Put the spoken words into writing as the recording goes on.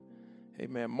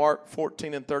Amen. Mark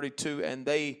 14:32. And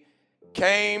they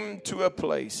came to a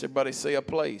place. Everybody say a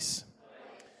place.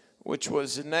 Which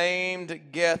was named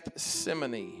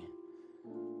Gethsemane.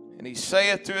 And he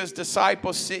saith to his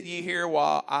disciples, sit ye here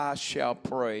while I shall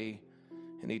pray.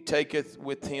 And he taketh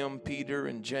with him Peter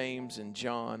and James and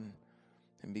John,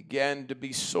 and began to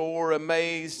be sore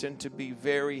amazed and to be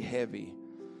very heavy.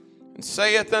 And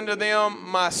saith unto them,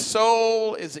 my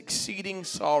soul is exceeding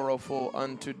sorrowful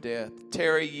unto death.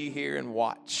 Tarry ye here and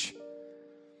watch.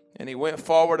 And he went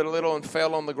forward a little and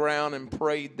fell on the ground and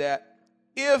prayed that,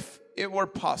 if it were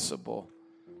possible,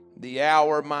 the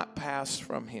hour might pass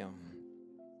from him.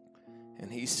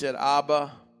 And he said,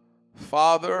 Abba,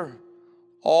 Father,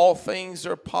 all things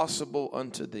are possible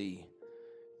unto thee.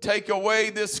 Take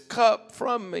away this cup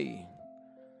from me.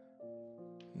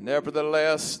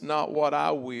 Nevertheless, not what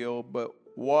I will, but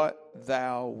what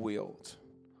thou wilt.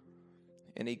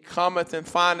 And he cometh and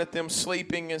findeth them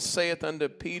sleeping, and saith unto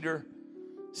Peter,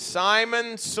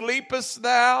 Simon, sleepest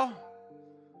thou?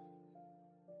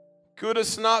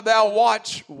 Couldst not thou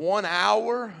watch 1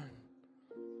 hour?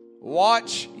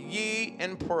 Watch ye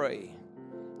and pray,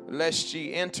 lest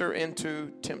ye enter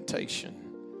into temptation.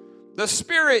 The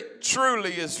spirit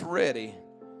truly is ready,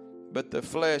 but the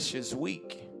flesh is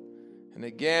weak. And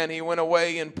again he went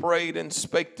away and prayed and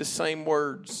spake the same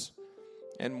words.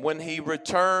 And when he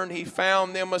returned, he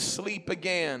found them asleep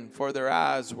again, for their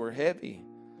eyes were heavy.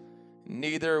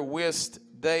 Neither wist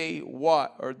they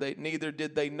what, neither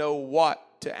did they know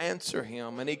what to answer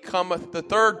him. And he cometh the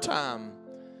third time,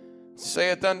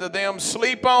 saith unto them,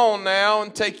 sleep on now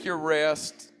and take your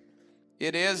rest.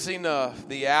 It is enough.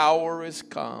 The hour is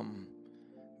come.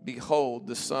 Behold,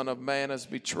 the Son of Man is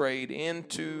betrayed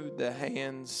into the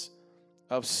hands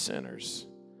of sinners.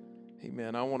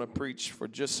 Amen. I want to preach for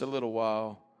just a little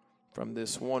while from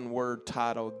this one word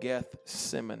titled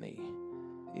Gethsemane.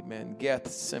 Amen.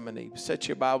 Gethsemane. Set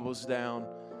your Bibles down.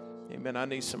 Amen. I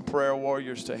need some prayer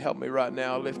warriors to help me right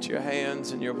now. Lift your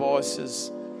hands and your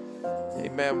voices.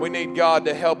 Amen. We need God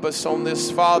to help us on this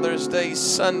Father's Day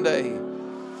Sunday.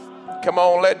 Come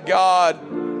on, let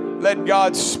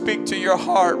God speak to your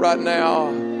heart right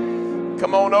now.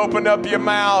 Come on, open up your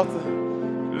mouth.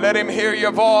 Let him hear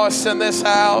your voice in this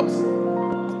house.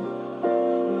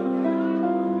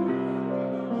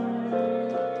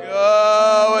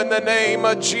 Oh, in the name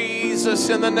of Jesus,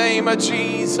 in the name of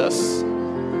Jesus.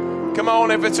 Come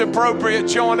on, if it's appropriate,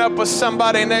 join up with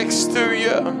somebody next to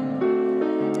you.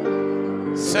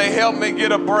 Say, help me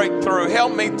get a breakthrough.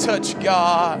 Help me touch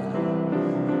God.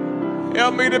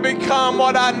 Help me to become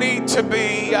what I need to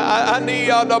be. I need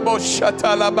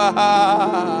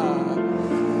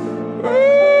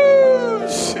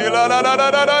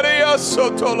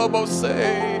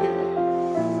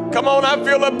Come on, I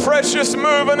feel a precious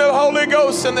moving of the Holy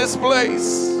Ghost in this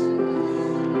place.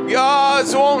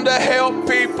 God's wanting to help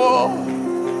people.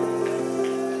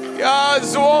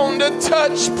 God's wanting to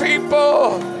touch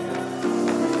people.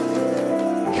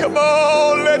 Come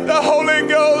on, let the Holy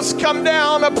Ghost come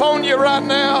down upon you right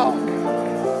now.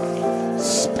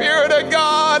 Spirit of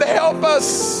God, help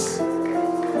us.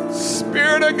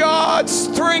 Spirit of God,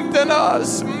 strengthen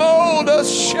us, mold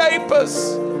us, shape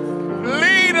us,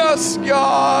 lead us,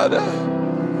 God.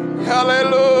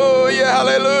 Hallelujah,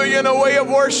 hallelujah. In a way of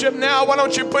worship now, why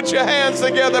don't you put your hands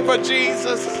together for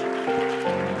Jesus?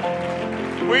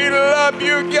 We love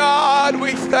you, God.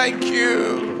 We thank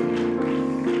you.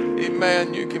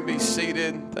 Amen. You can be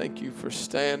seated. Thank you for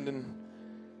standing.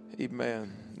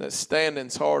 Amen. That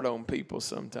standing's hard on people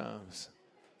sometimes.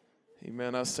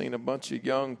 Amen. I've seen a bunch of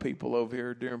young people over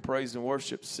here during praise and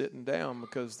worship sitting down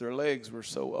because their legs were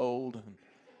so old.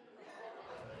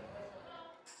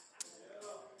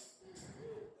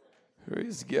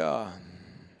 Praise God.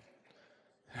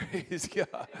 Praise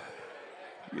God.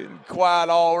 Getting quiet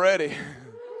already.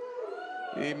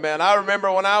 Amen. I remember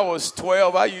when I was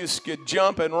 12, I used to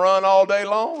jump and run all day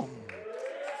long.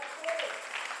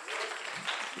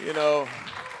 You know,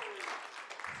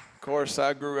 of course,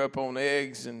 I grew up on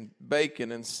eggs and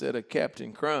bacon instead of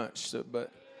Captain Crunch,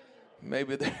 but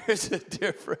maybe there's a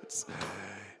difference.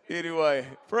 Anyway,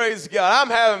 praise God. I'm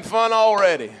having fun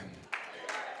already.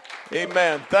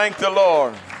 Amen. Thank the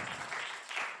Lord.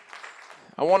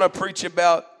 I want to preach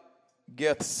about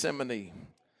Gethsemane.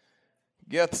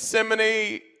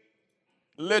 Gethsemane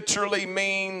literally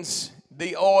means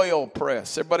the oil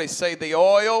press. Everybody say the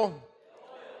oil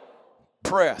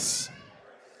press.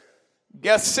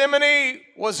 Gethsemane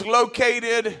was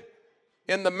located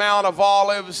in the Mount of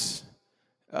Olives,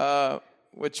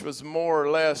 which was more or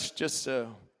less just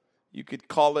you could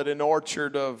call it an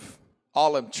orchard of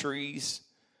olive trees.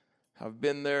 I've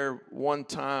been there one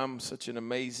time, such an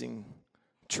amazing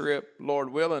trip,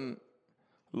 Lord willing,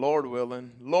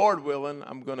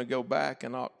 I'm going to go back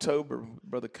in October.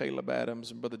 Brother Caleb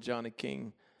Adams and Brother Johnny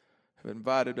King have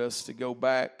invited us to go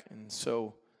back. And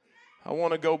so I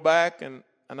want to go back, and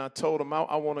I told them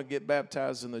I want to get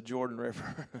baptized in the Jordan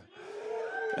River.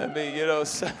 I mean, you know,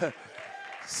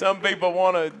 some people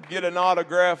want to get an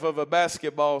autograph of a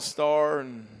basketball star,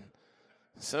 and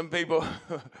some people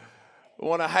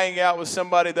want to hang out with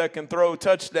somebody that can throw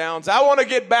touchdowns. I want to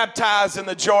get baptized in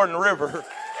the Jordan River.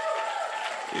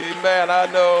 Amen. I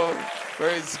know.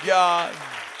 Praise God.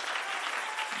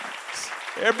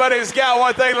 Everybody's got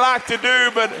what they like to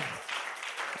do, but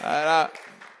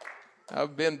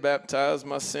I've been baptized.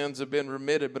 My sins have been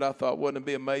remitted, but I thought, wouldn't it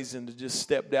be amazing to just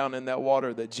step down in that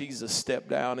water that Jesus stepped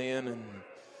down in and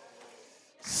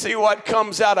see what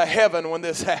comes out of heaven when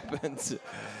this happens.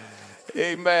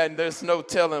 Amen. There's no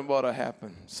telling what'll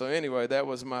happen. So anyway, that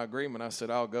was my agreement. I said,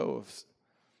 I'll go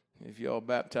if y'all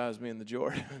baptize me in the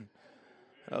Jordan.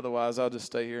 Otherwise, I'll just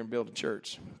stay here and build a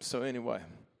church. So anyway,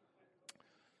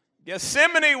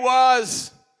 Gethsemane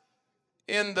was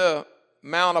in the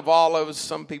Mount of Olives.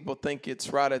 Some people think it's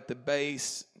right at the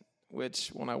base, which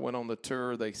when I went on the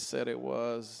tour, they said it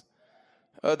was.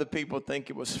 Other people think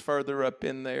it was further up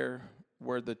in there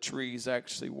where the trees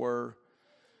actually were.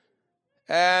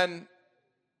 And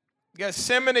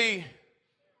Gethsemane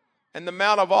and the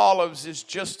Mount of Olives is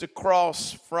just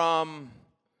across from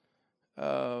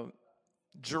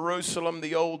Jerusalem,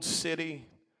 the old city.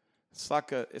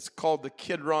 It's called the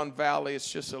Kidron Valley.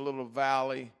 It's just a little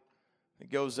valley.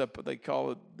 It goes up, they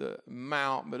call it the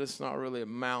mount, but it's not really a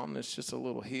mountain. It's just a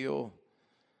little hill.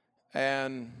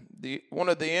 And one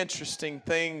of the interesting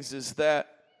things is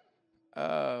that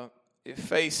it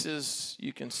faces,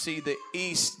 you can see the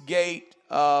east gate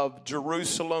of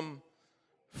Jerusalem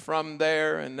from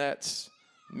there, and that's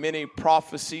many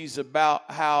prophecies about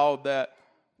how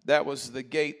that was the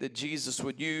gate that Jesus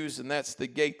would use, and that's the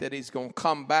gate that he's going to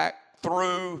come back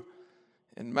through.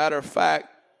 And matter of fact,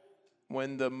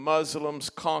 when the Muslims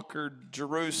conquered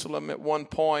Jerusalem at one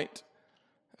point,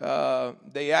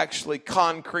 they actually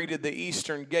concreted the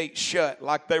eastern gate shut,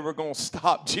 like they were going to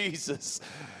stop Jesus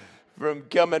from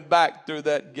coming back through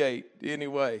that gate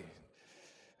anyway.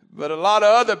 But a lot of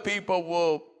other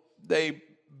people they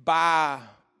buy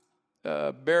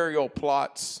burial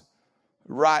plots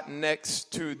right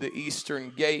next to the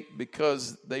eastern gate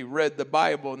because they read the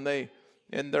Bible, and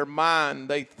in their mind,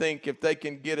 they think if they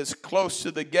can get as close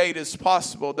to the gate as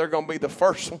possible, they're going to be the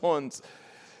first ones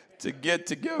to get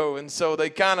to go. And so they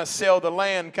kind of sell the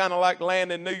land, kind of like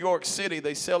land in New York City.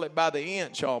 They sell it by the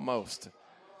inch almost.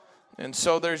 And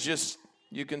so there's just,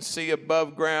 you can see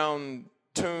above ground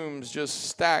tombs just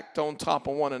stacked on top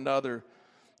of one another,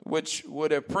 which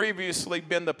would have previously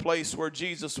been the place where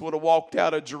Jesus would have walked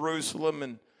out of Jerusalem,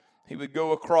 and he would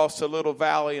go across a little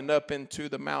valley and up into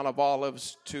the Mount of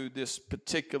Olives to this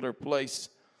particular place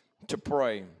to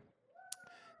pray.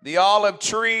 The olive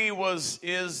tree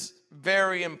is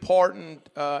very important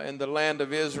in the land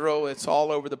of Israel. It's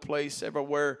all over the place.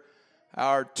 Everywhere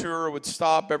our tour would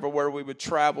stop, everywhere we would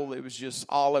travel, it was just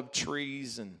olive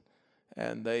trees,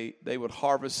 and they would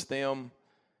harvest them.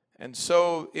 And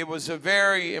so it was a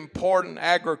very important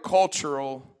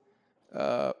agricultural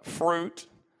fruit.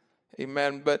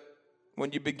 Amen. But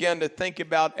when you begin to think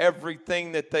about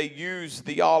everything that they used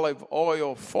the olive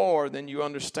oil for, then you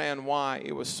understand why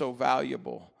it was so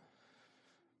valuable.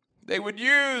 They would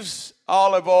use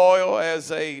olive oil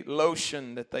as a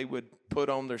lotion that they would put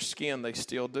on their skin. They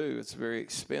still do. It's very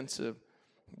expensive,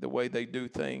 the way they do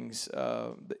things.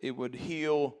 It would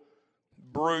heal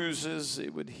bruises.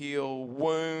 It would heal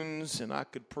wounds. And I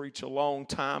could preach a long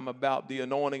time about the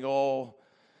anointing oil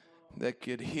that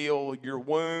could heal your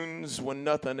wounds when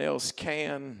nothing else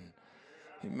can.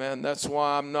 Amen. That's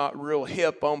why I'm not real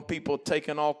hip on people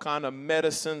taking all kind of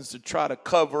medicines to try to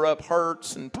cover up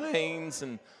hurts and pains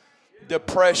and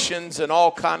depressions and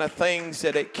all kind of things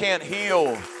that it can't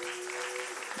heal.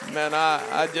 Man,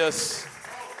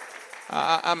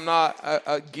 I'm not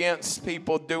against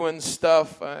people doing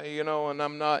stuff, and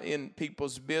I'm not in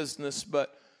people's business,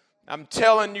 but I'm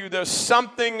telling you, there's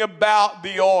something about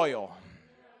the oil.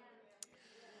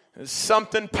 There's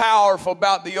something powerful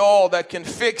about the oil that can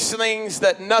fix things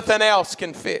that nothing else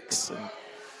can fix.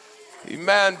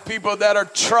 Amen. People that are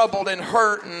troubled and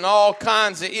hurt and all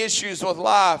kinds of issues with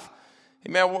life.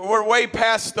 Amen. We're way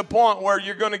past the point where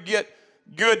you're going to get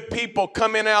good people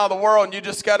come in out of the world and you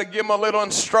just got to give them a little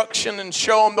instruction and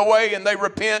show them the way, and they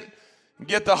repent and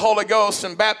get the Holy Ghost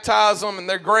and baptize them, and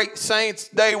they're great saints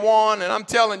day one. And I'm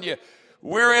telling you,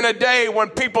 we're in a day when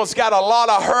people's got a lot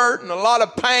of hurt and a lot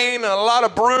of pain and a lot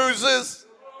of bruises.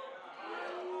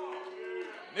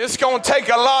 It's going to take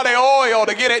a lot of oil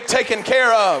to get it taken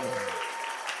care of.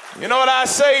 You know what I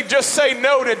say? Just say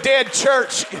no to dead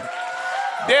church.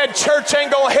 Dead church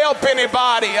ain't going to help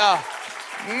anybody.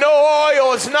 No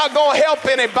oil is not going to help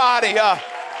anybody.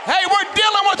 Hey, we're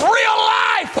dealing with real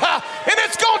life, and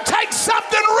it's going to take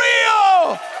something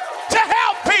real to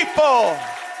help people.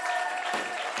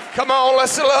 Come on,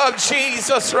 let's love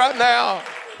Jesus right now.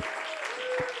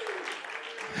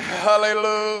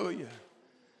 Hallelujah.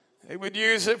 They would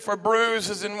use it for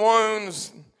bruises and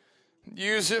wounds,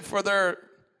 use it for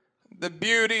the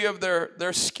beauty of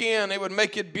their skin. They would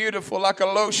make it beautiful like a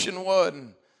lotion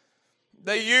would.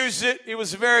 They used it. It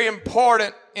was very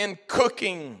important in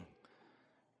cooking.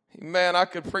 Amen. I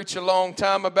could preach a long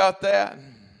time about that.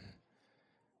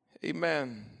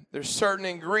 Amen. There's certain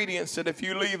ingredients that if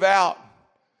you leave out,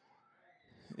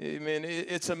 amen,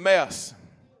 it's a mess.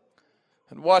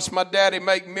 I'd watched my daddy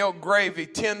make milk gravy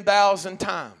 10,000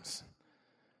 times.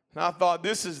 And I thought,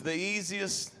 this is the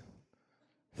easiest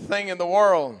thing in the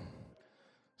world.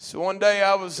 So one day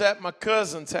I was at my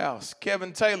cousin's house,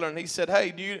 Kevin Taylor, and he said,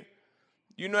 hey, do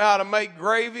you know how to make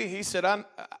gravy? He said,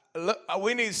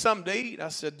 we need something to eat. I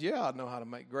said, yeah, I know how to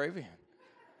make gravy.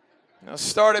 And I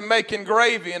started making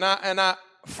gravy, and I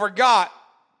forgot.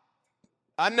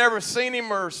 I never seen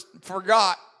him or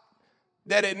forgot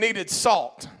that it needed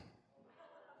salt.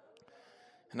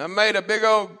 And I made a big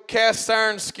old cast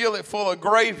iron skillet full of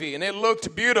gravy, and it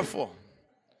looked beautiful.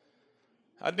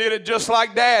 I did it just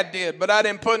like Dad did, but I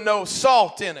didn't put no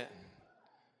salt in it.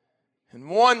 And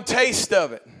one taste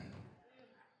of it,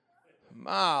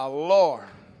 my Lord,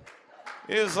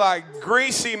 it was like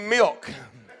greasy milk.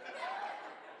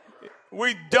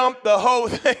 We dumped the whole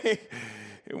thing.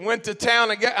 Went to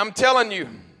town and I'm telling you,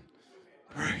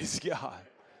 praise God.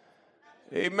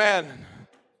 Amen.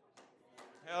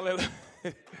 Hallelujah.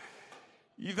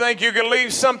 You think you can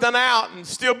leave something out and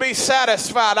still be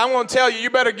satisfied? I'm going to tell you,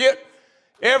 you better get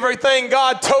everything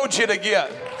God told you to get.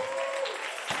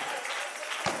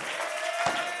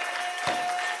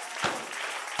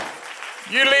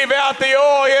 You leave out the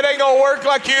oil, it ain't going to work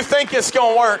like you think it's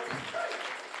going to work.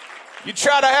 You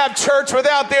try to have church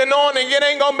without the anointing, it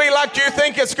ain't going to be like you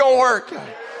think it's going to work.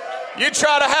 You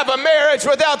try to have a marriage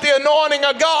without the anointing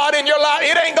of God in your life,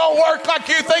 it ain't going to work like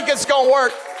you think it's going to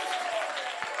work.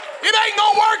 It ain't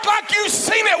going to work like you've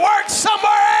seen it work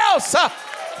somewhere else.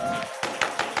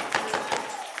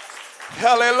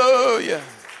 Hallelujah.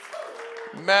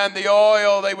 Man, the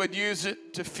oil, they would use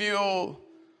it to fuel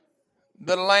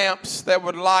the lamps that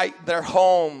would light their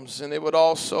homes, and it would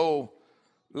also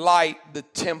light the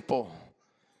temple.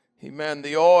 Amen.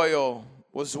 The oil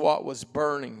was what was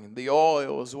burning. The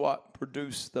oil is what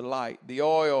produced the light. The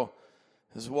oil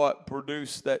is what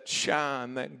produced that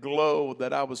shine, that glow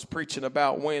that I was preaching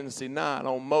about Wednesday night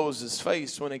on Moses'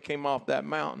 face when he came off that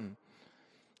mountain.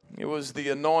 It was the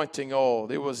anointing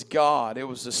oil. It was God. It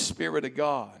was the Spirit of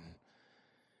God.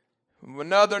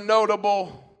 Another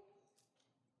notable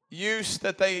use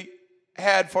that they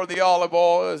had for the olive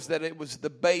oil is that it was the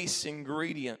base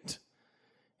ingredient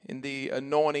in the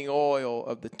anointing oil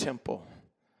of the temple.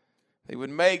 They would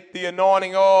make the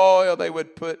anointing oil. They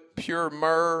would put pure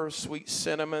myrrh, sweet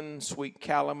cinnamon, sweet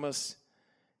calamus,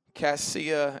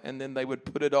 cassia, and then they would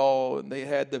put it all, and they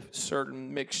had the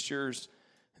certain mixtures,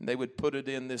 and they would put it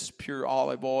in this pure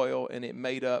olive oil, and it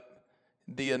made up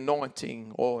the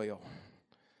anointing oil.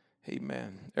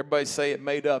 Amen. Everybody say it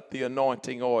made up the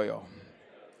anointing oil.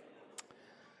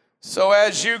 So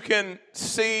as you can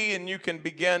see and you can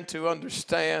begin to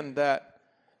understand that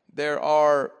there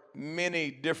are many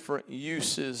different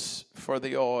uses for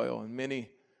the oil and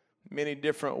many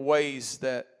different ways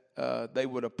that they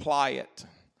would apply it.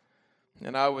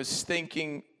 And I was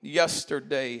thinking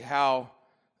yesterday how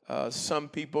some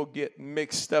people get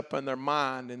mixed up in their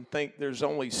mind and think there's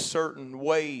only certain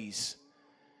ways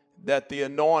that the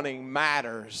anointing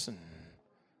matters. And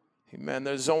amen,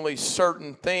 there's only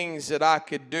certain things that I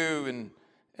could do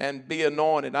and be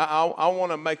anointed. I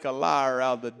want to make a liar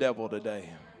out of the devil today.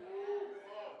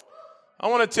 I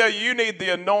want to tell you, you need the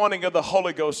anointing of the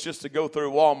Holy Ghost just to go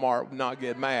through Walmart and not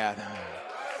get mad.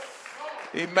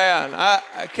 Amen.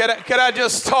 Can I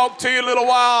just talk to you a little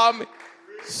while?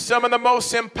 Some of the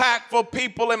most impactful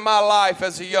people in my life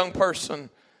as a young person,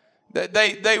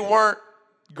 they weren't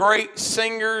great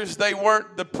singers. They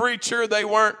weren't the preacher. They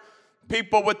weren't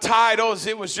people with titles.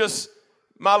 It was just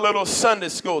my little Sunday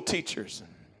school teachers.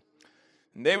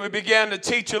 And they would begin to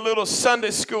teach a little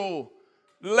Sunday school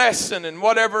lesson and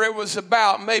whatever it was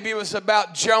about. Maybe it was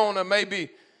about Jonah.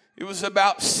 Maybe it was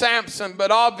about Samson.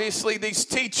 But obviously these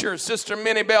teachers, Sister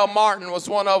Minnie Bell Martin was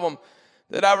one of them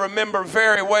that I remember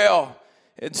very well.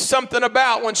 It's something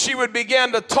about when she would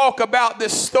begin to talk about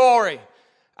this story,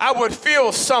 I would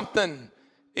feel something.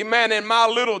 Amen. In my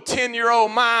little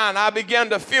 10-year-old mind, I began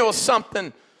to feel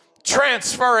something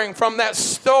transferring from that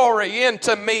story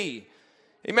into me.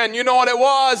 Amen. You know what it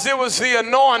was? It was the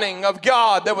anointing of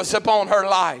God that was upon her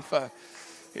life.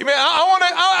 Amen.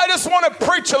 I just want to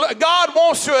preach. God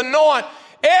wants to anoint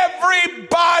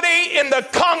everybody in the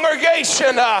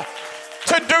congregation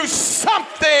to do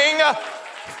something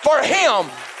for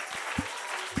Him.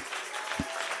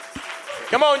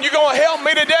 Come on, you going to help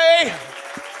me today?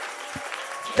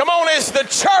 Come on, is the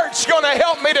church going to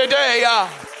help me today?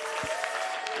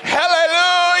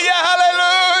 Hallelujah,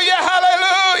 hallelujah,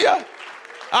 hallelujah.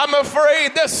 I'm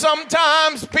afraid that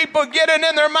sometimes people get it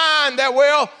in their mind that,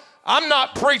 well, I'm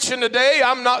not preaching today,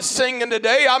 I'm not singing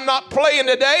today, I'm not playing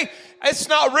today. It's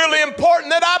not really important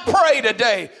that I pray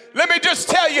today. Let me just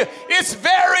tell you, it's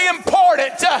very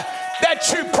important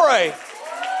that you pray.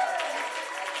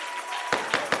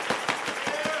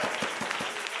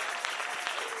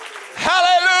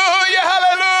 Hallelujah,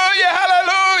 hallelujah,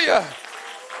 hallelujah.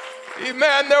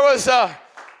 Amen.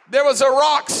 There was a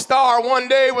rock star one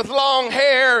day with long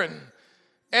hair,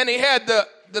 and he had the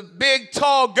big,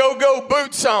 tall go-go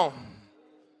boots on.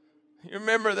 You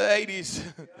remember the 80s?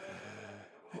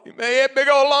 He had big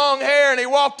old long hair, and he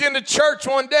walked into church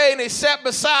one day, and he sat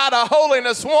beside a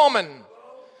holiness woman.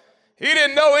 He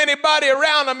didn't know anybody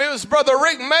around him. It was Brother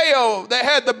Rick Mayo that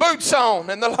had the boots on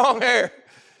and the long hair.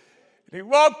 He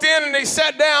walked in and he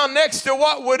sat down next to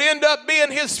what would end up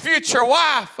being his future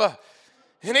wife.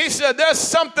 And he said, there's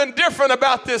something different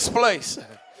about this place.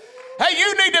 Hey,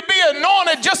 you need to be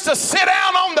anointed just to sit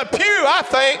down on the pew, I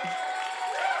think.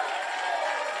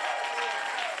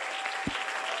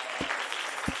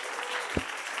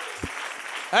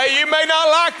 Hey, you may not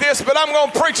like this, but I'm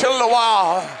going to preach a little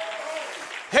while.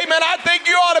 Hey, man, I think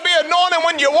you ought to be anointed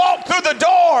when you walk through the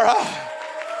door.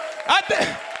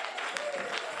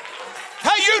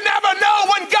 Hey, you never know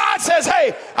when God says,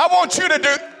 hey, I want you to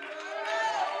do.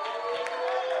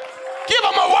 Give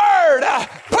them a word.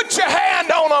 Put your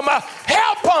hand on them.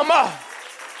 Help them.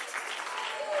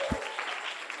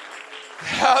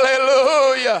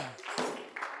 Hallelujah.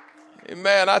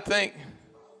 Amen. I think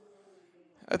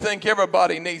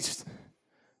everybody needs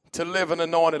to live an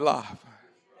anointed life.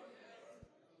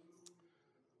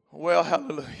 Well,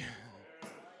 hallelujah.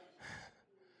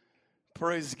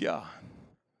 Praise God.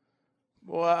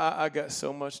 Boy, I got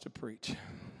so much to preach.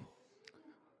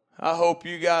 I hope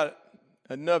you got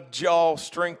enough jaw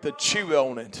strength to chew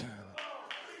on it.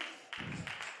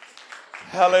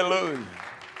 Hallelujah.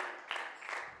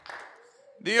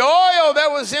 The oil that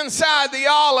was inside the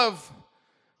olive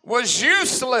was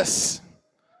useless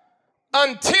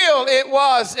until it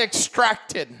was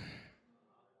extracted.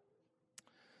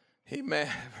 Amen.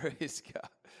 Praise God.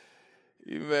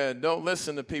 Amen. Don't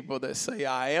listen to people that say,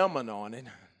 I am anointed.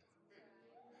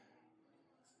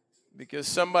 Because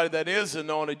somebody that is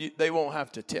anointed, they won't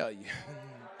have to tell you.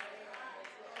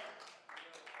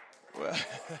 Well,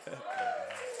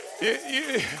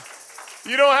 you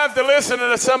don't have to listen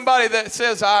to somebody that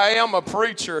says, I am a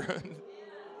preacher.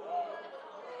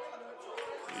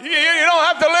 You don't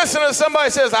have to listen to somebody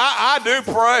that says, I do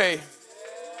pray.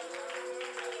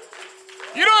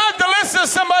 You don't have to listen to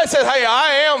somebody that says, hey,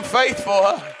 I am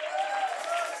faithful.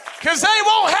 Because they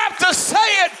won't have to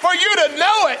say it for you to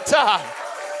know it.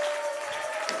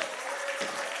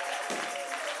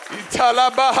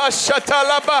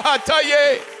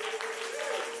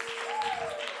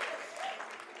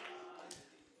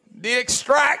 The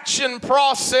extraction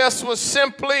process was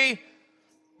simply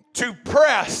to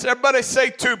press. Everybody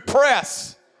say to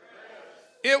press.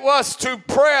 It was to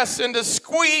press and to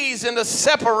squeeze and to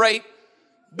separate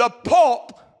the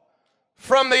pulp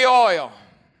from the oil.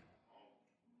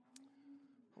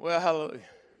 Well, hallelujah.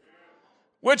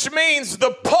 Which means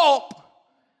the pulp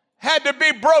had to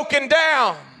be broken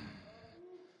down.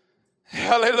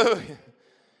 Hallelujah.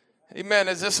 Amen.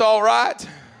 Is this all right?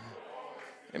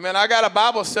 Amen. I got a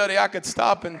Bible study I could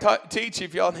stop and teach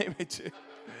if y'all need me to.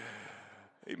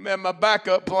 Amen. My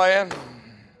backup plan.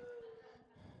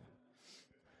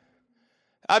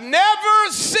 I've never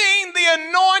seen the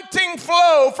anointing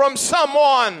flow from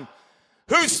someone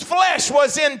whose flesh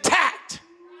was intact.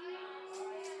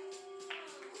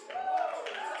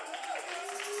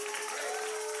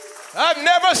 I've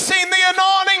never seen the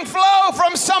anointing flow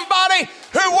from somebody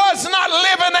who was not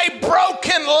living a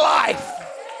broken life.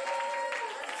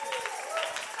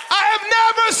 I have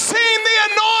never seen the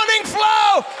anointing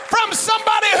flow from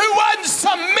somebody who wasn't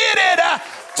submitted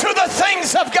to the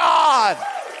things of God.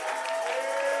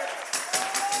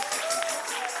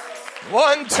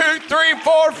 1, 2, 3,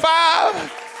 4,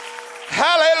 5.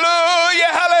 Hallelujah,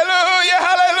 hallelujah,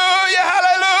 hallelujah,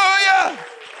 hallelujah.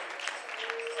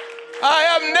 I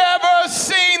have never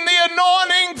seen the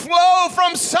anointing flow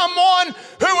from someone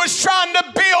who was trying to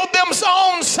build their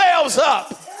own selves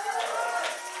up.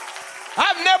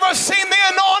 I've never seen the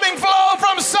anointing flow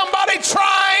from somebody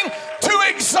trying to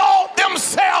exalt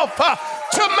themselves,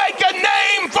 to make a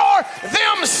name for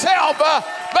themselves.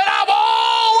 But I've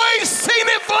always seen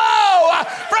it flow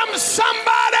from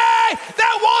somebody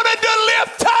that wanted to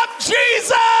lift up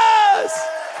Jesus.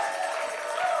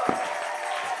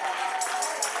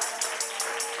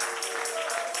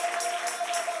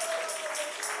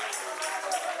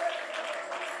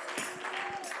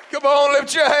 Come on,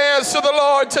 lift your hands to the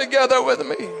Lord together with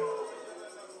me.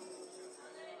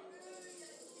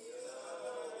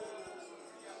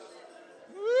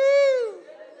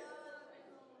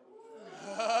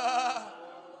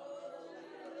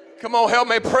 Come on, help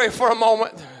me pray for a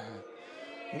moment.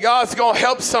 God's going to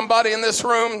help somebody in this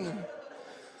room.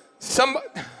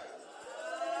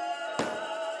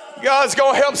 God's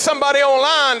going to help somebody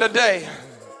online today.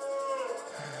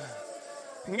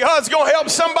 God's going to help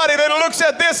somebody that looks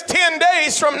at this 10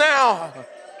 days from now.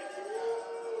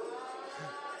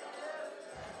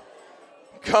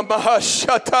 Come on,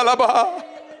 shatalaba.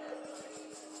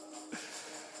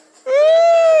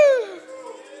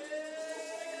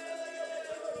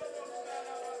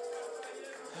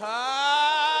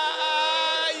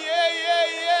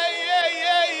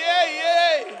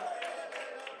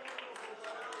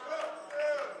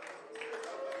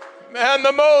 Man,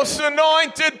 the most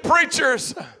anointed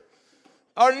preachers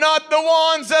are not the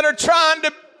ones that are trying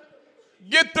to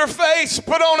get their face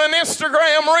put on an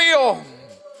Instagram reel,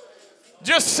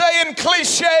 just saying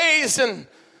cliches and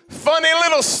funny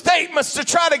little statements to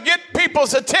try to get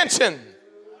people's attention.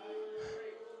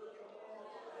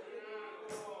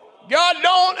 God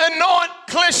don't anoint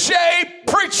cliche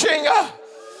preaching.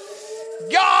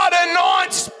 God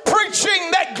anoints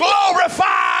preaching that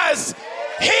glorifies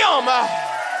Him,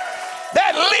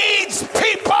 that leads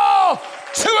people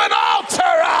to an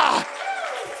altar.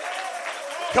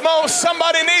 Come on,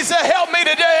 somebody needs to help me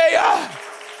today.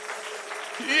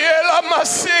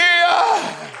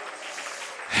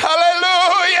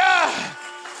 Hallelujah.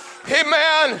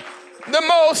 Amen. The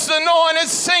most anointed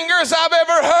singers I've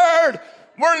ever heard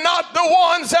were not the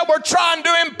ones that were trying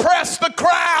to impress the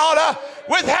crowd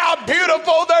with how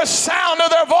beautiful their sound of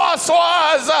their voice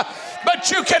was.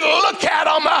 But you could look at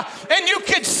them and you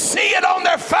could see it on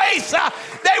their face.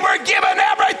 They were giving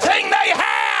everything they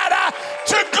had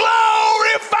to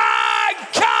glorify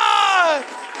God.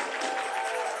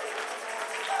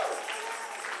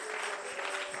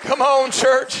 Come on,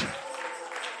 church.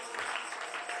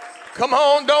 Come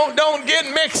on, don't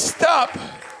get mixed up.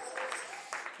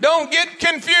 Don't get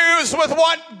confused with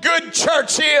what good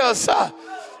church is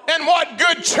and what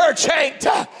good church ain't.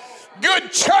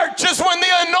 Good church is when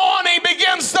the anointing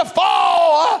begins to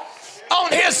fall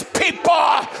on His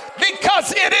people,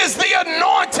 because it is the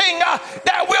anointing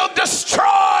that will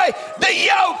destroy the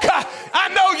yoke. I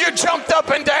know you jumped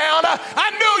up and down. I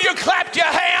knew you clapped your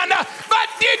hand. But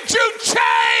did you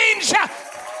change?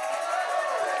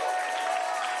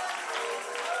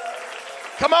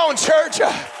 Come on, church.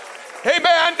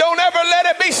 Amen. Don't ever let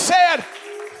it be said,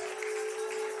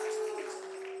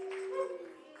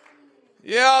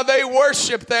 yeah, they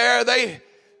worship there.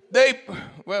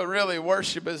 Well, really,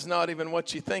 worship is not even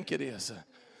what you think it is.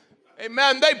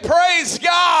 Amen. They praise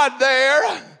God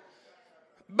there,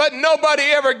 but nobody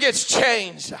ever gets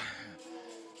changed.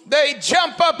 They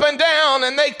jump up and down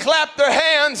and they clap their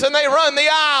hands and they run the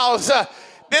aisles.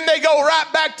 Then they go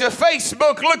right back to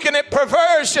Facebook looking at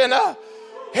perversion.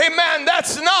 Amen.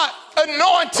 That's not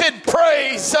anointed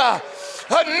praise.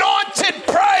 Anointed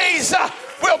praise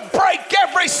will break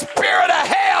every spirit of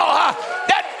hell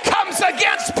that comes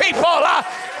against people.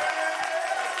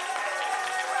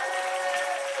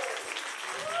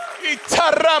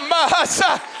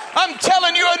 I'm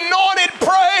telling you, anointed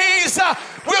praise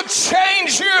will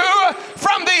change you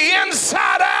from the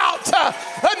inside out.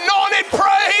 Anointed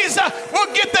praise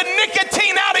will get the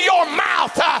nicotine out of your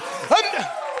mouth.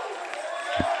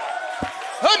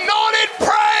 Anointed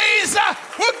praise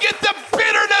will get the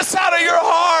bitterness out of your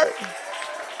heart.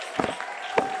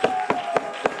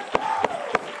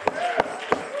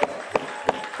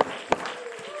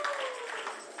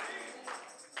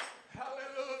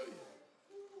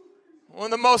 One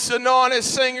of the most anointed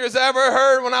singers I ever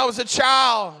heard when I was a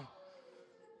child.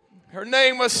 Her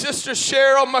name was Sister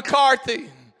Cheryl McCarthy.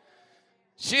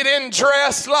 She didn't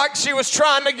dress like she was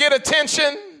trying to get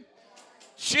attention.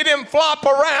 She didn't flop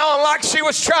around like she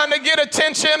was trying to get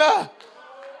attention.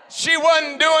 She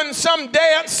wasn't doing some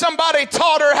dance somebody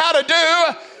taught her how to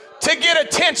do to get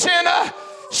attention.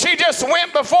 She just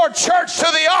went before church to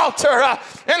the altar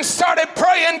and started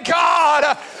praying,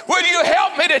 God, will you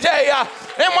help me today?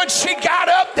 And when she got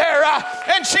up there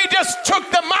and she just took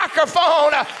the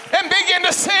microphone and began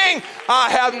to sing, I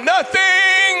have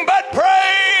nothing but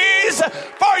praise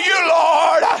for you,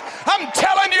 Lord. I'm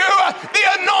telling you, the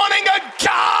anointing of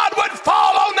God would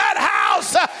fall on that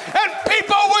house and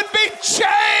people would be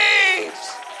changed.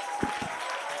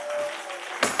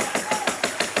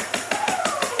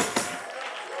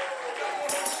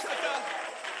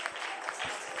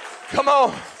 Come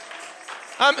on.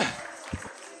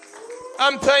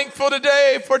 I'm thankful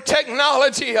today for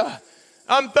technology.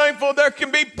 I'm thankful there can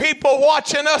be people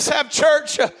watching us have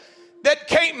church that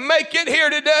can't make it here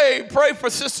today. Pray for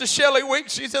Sister Shelley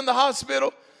Weeks. She's in the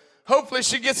hospital. Hopefully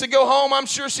she gets to go home. I'm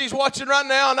sure she's watching right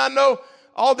now, and I know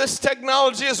all this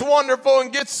technology is wonderful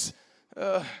and gets,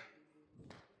 I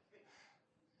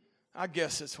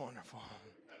guess it's wonderful.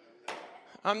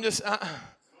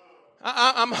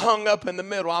 I'm hung up in the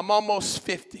middle. I'm almost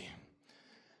 50.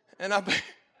 And I'm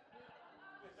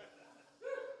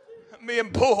being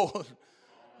pulled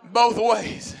both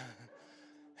ways.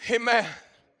 Amen.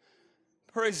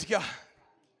 Praise God.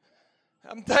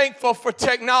 I'm thankful for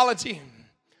technology.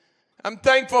 I'm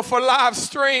thankful for live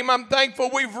stream. I'm thankful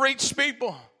we've reached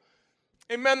people.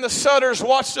 Amen. The Sutters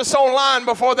watched us online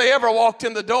before they ever walked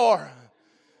in the door.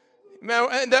 Amen.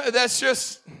 And that's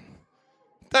just,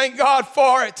 thank God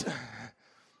for it.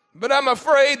 But I'm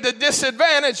afraid the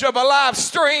disadvantage of a live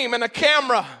stream and a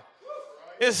camera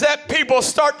is that people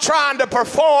start trying to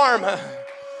perform.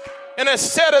 And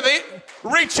instead of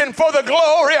reaching for the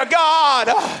glory of God,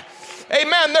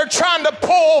 amen, they're trying to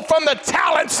pull from the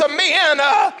talents of men,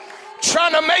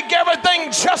 trying to make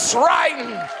everything just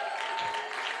right.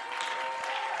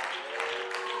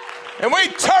 And we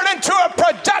turn into a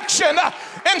production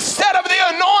instead of the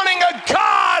anointing of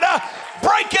God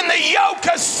breaking the yoke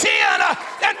of sin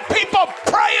and people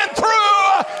praying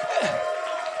through.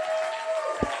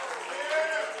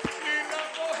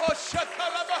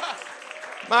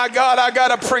 My God, I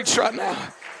got to preach right now.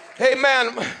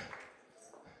 Amen.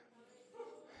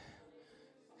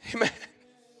 Amen.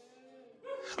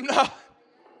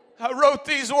 I wrote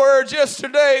these words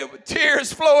yesterday with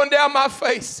tears flowing down my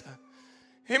face.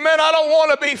 Amen. I don't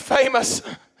want to be famous.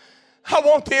 I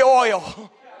want the oil.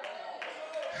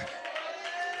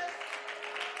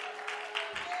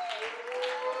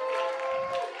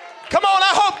 Come on,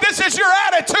 I hope this is your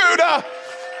attitude. I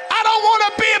don't want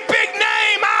to be a big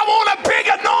name. I want a big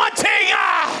anointing.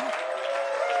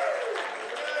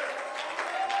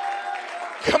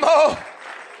 Come on.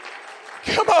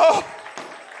 Come on.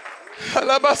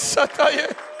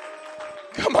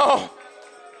 Come on.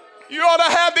 You ought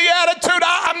to have the attitude,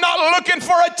 I'm not looking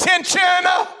for attention.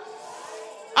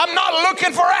 I'm not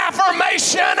looking for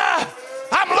affirmation.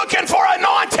 I'm looking for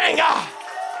anointing.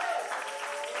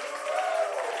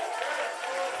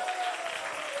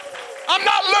 I'm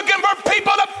not looking for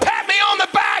people to pat me on the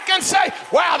back and say,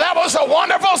 wow, that was a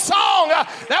wonderful song.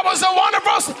 That was a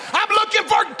wonderful I'm looking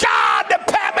for God to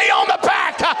pat me on the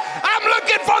back. I'm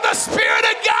looking for the Spirit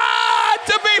of God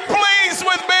to be pleased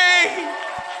with me.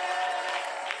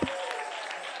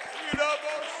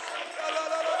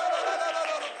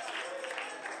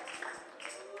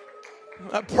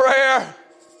 My prayer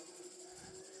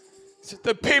is that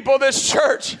the people of this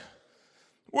church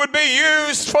would be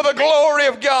used for the glory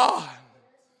of God.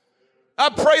 I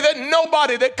pray that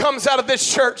nobody that comes out of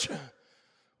this church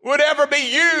would ever be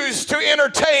used to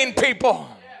entertain people.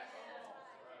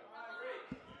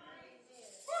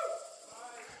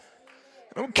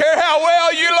 I don't care how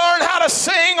well you learn how to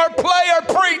sing or play or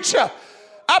preach.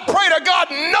 I pray to God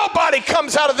nobody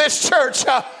comes out of this church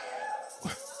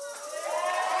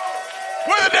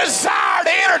with a desire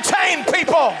to entertain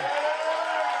people.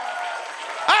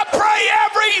 I pray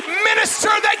every minister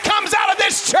that comes out of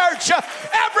this church,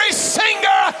 every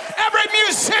singer, every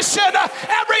musician,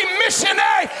 every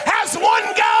missionary has one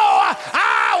goal.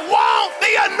 I want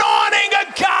the anointing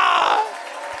of God.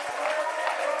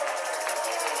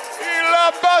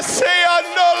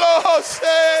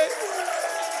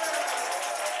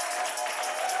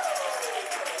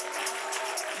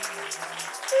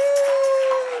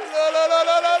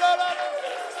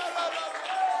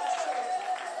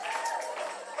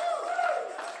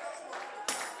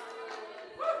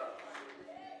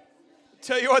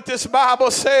 Tell you what this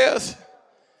Bible says.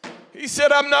 He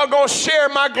said, I'm not going to share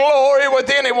my glory with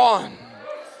anyone,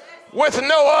 with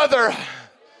no other.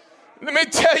 Let me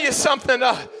tell you something.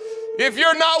 If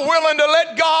you're not willing to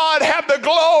let God have the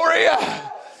glory,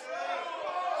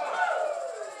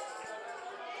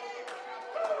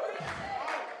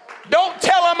 don't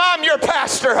tell them I'm your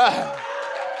pastor.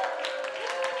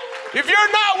 If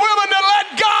you're not willing to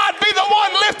let God be the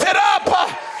one lifted up,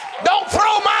 don't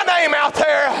throw my name out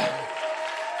there.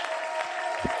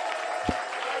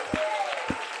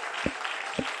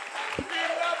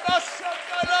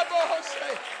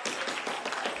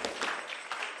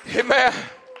 Amen.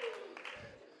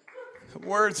 The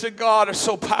words of God are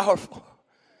so powerful.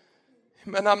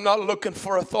 Amen. I'm not looking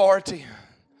for authority.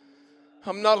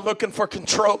 I'm not looking for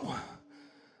control.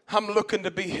 I'm looking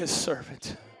to be His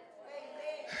servant.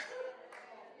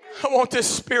 I want this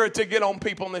spirit to get on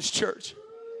people in this church.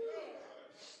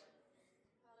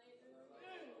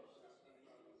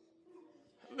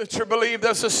 Let you believe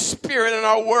there's a spirit in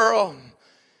our world,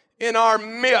 in our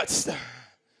midst,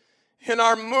 in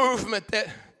our movement that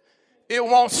it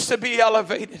wants to be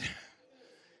elevated.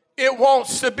 It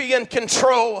wants to be in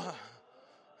control.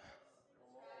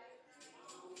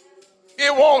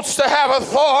 It wants to have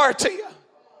authority.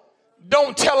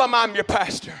 Don't tell them I'm your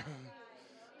pastor.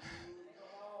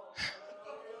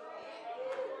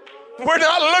 We're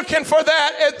not looking for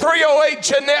that at 308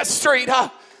 Jeanette Street.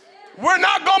 We're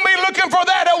not going to be looking for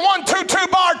that at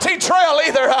 122 Bar T Trail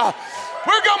either.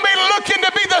 We're going to be looking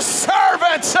to be the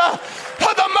servants of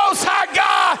the Most High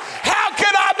God. How can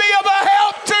I be of a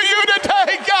help to you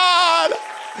today, God?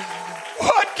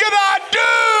 What can I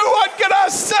do? What can I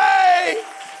say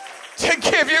to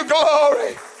give you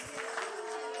glory?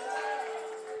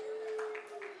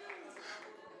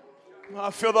 I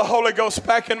feel the Holy Ghost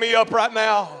backing me up right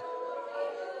now.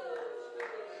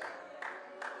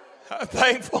 I'm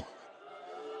thankful.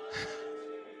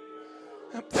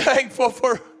 I'm thankful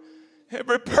for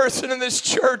every person in this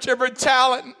church, every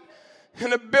talent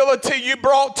and ability you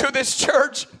brought to this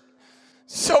church.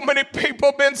 So many people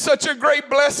have been such a great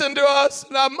blessing to us,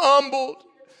 and I'm humbled.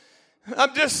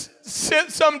 I'm just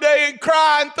sit someday and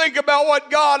cry and think about what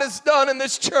God has done in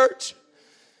this church.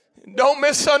 Don't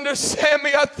misunderstand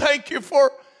me. I thank you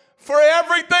for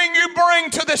everything you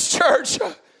bring to this church.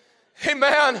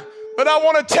 Amen. But I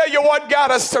want to tell you what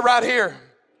got us to right here.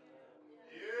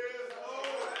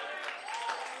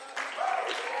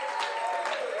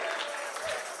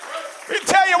 Let me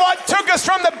tell you what took us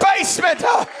from the basement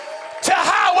to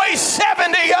Highway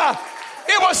 70.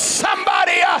 It was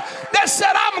somebody that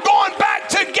said, I'm going back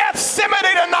to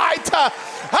Gethsemane tonight.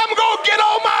 I'm going to get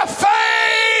on my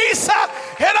face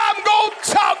and I'm going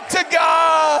to talk to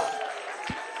God.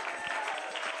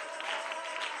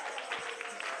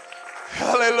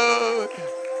 Hallelujah.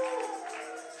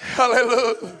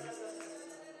 Hallelujah.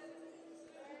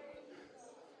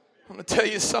 I'm going to tell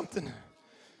you something.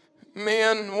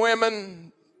 Men,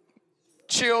 women,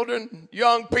 children,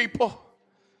 young people.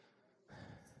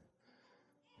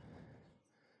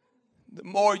 The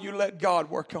more you let God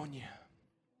work on you,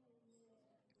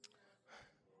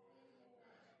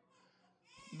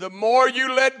 the more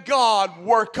you let God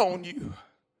work on you,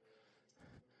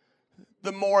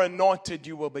 the more anointed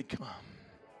you will become.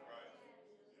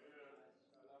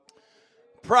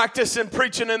 Practicing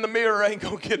preaching in the mirror ain't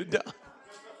going to get it done.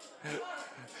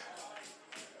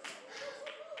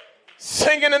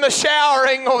 Singing in the shower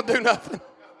ain't going to do nothing.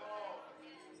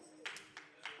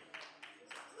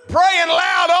 Praying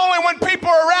loud only when people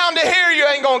are around to hear you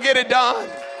ain't going to get it done.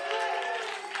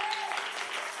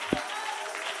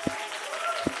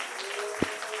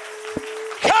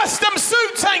 Custom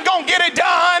suits ain't going to get it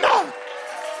done.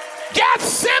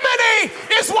 Gethsemane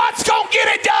is what's going to get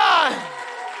it done.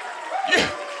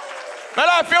 And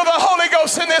I feel the Holy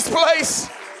Ghost in this place.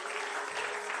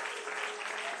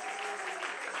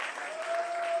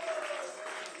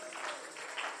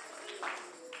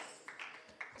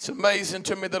 It's amazing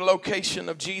to me the location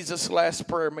of Jesus' last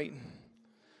prayer meeting.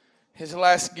 His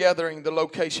last gathering, the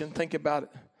location, think about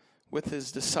it, with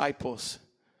his disciples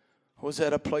was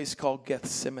at a place called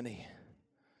Gethsemane,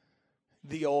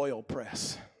 the oil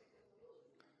press.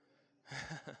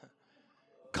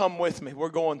 Come with me. We're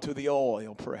going to the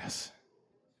oil press.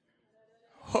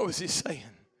 What was he saying?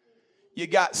 You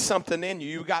got something in you.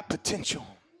 You got potential.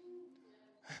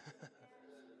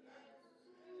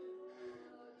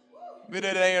 But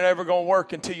it ain't ever going to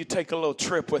work until you take a little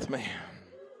trip with me.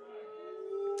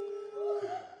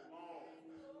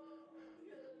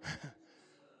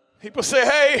 People say,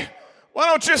 hey, why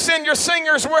don't you send your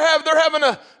singers? They're having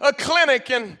a clinic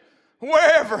in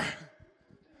wherever.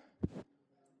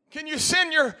 Can you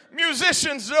send your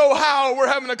musicians to Ohio? We're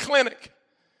having a clinic.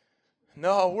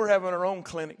 No, we're having our own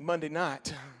clinic Monday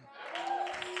night.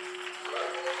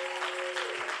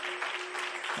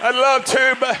 I'd love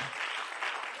to, but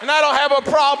and I don't have a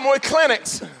problem with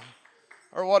clinics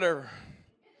or whatever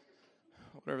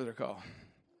they're called.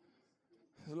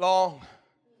 As long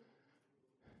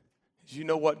You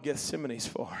know what Gethsemane's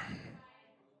for.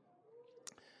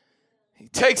 He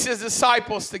takes his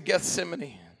disciples to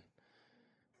Gethsemane.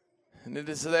 And it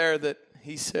is there that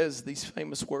he says these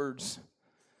famous words.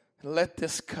 Let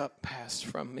this cup pass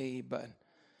from me, but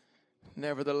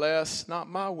nevertheless, not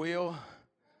my will,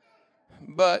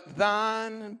 but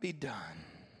thine be done.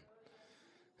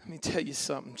 Let me tell you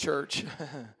something, church.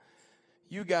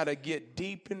 You got to get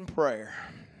deep in prayer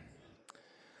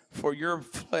for your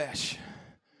flesh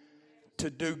to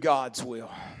do God's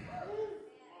will.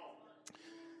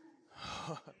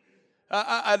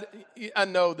 I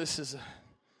know this is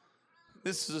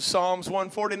a Psalms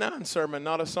 149 sermon,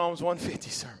 not a Psalms 150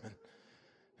 sermon.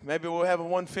 Maybe we'll have a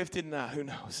 150 tonight. Who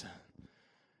knows?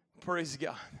 Praise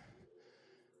God.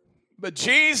 But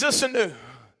Jesus knew,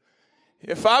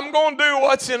 if I'm going to do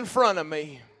what's in front of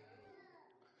me,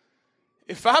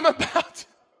 if I'm going to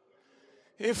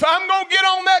get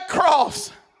on that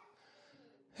cross,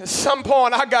 at some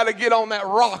point I got to get on that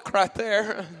rock right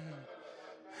there.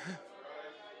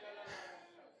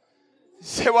 You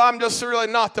say, well, I'm just really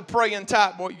not the praying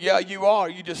type. Well, yeah, you are.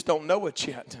 You just don't know it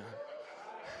yet.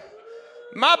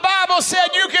 My Bible said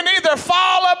you can either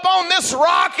fall up on this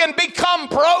rock and become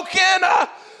broken,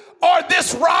 or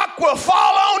this rock will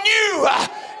fall on you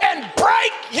and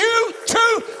break you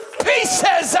to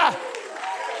pieces.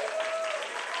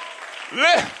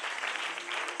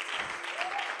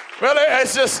 Well,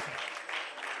 it's just,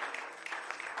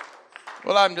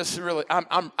 well,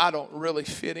 I don't really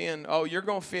fit in. Oh, you're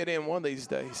going to fit in one of these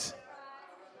days.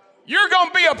 You're going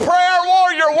to be a prayer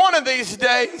warrior one of these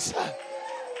days.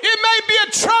 It may be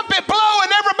a trumpet blow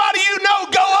and everybody you know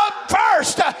go up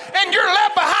first and you're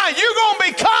left behind. You're going to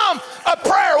become a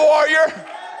prayer warrior.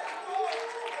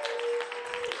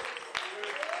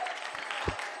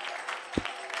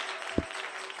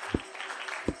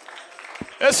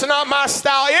 It's not my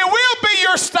style. It will be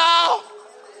your style.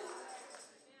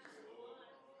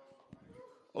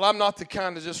 Well, I'm not the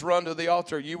kind to just run to the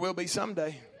altar. You will be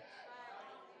someday.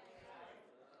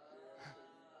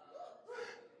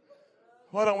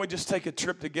 Why don't we just take a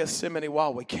trip to Gethsemane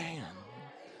while we can?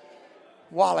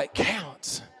 While it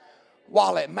counts.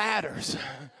 While it matters.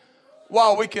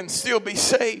 While we can still be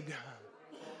saved.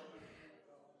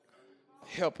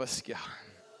 Help us, God.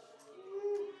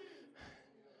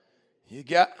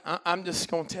 I'm just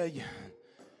going to tell you,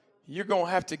 you're going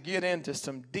to have to get into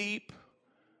some deep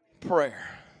prayer.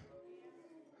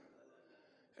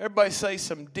 Everybody say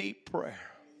some deep prayer.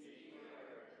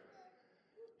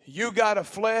 You got a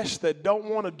flesh that don't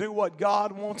want to do what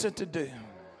God wants it to do.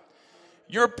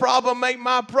 Your problem ain't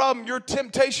my problem. Your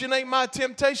temptation ain't my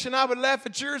temptation. I would laugh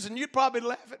at yours and you'd probably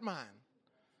laugh at mine.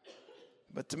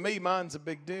 But to me, mine's a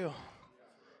big deal.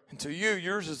 And to you,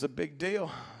 yours is a big deal.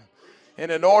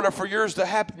 And in order for yours to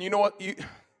happen, you know what?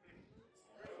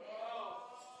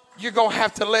 You're going to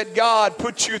have to let God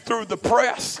put you through the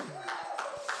press.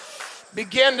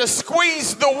 Begin to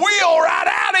squeeze the wheel right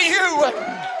out of you.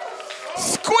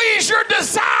 Squeeze your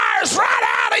desires right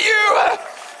out of you.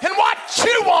 And what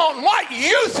you want, what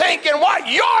you think, and what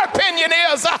your opinion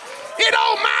is. It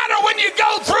don't matter when you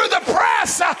go through the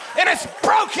press and it's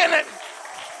broken.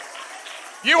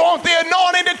 You want the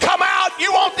anointing to come out.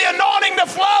 You want the anointing to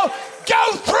flow.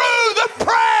 Go through the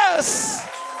press.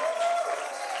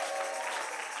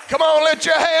 Come on, lift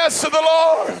your hands to the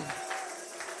Lord.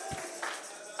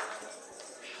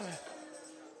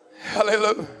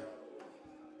 Hallelujah.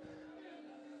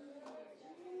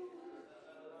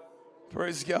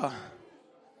 Praise God.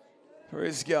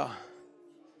 Praise God.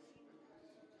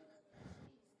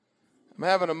 I'm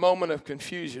having a moment of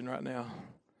confusion right now.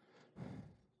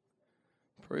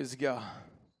 Praise God.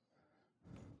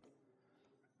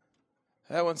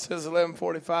 That one says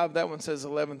 11:45. That one says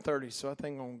 11:30. So I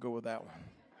think I'm going to go with that one.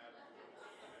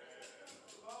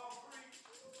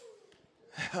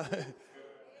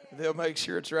 They'll make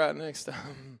sure it's right next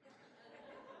time.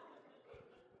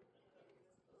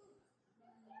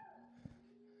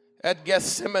 At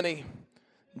Gethsemane,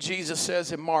 Jesus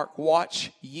says in Mark,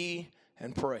 watch ye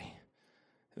and pray,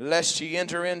 lest ye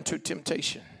enter into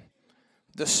temptation.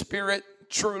 The spirit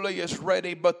truly is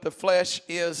ready, but the flesh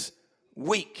is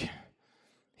weak.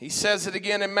 He says it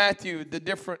again in Matthew, the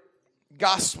different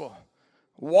gospel.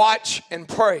 Watch and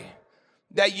pray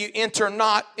that you enter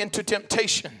not into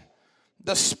temptation.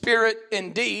 The spirit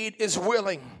indeed is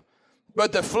willing,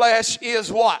 but the flesh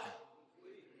is what?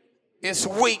 It's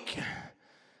weak.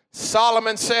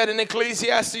 Solomon said in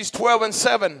Ecclesiastes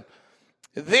 12:7,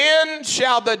 then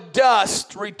shall the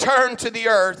dust return to the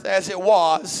earth as it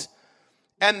was,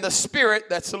 and the spirit,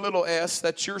 that's a little s,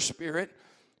 that's your spirit,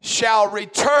 shall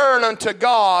return unto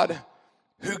God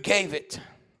who gave it.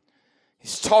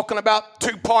 He's talking about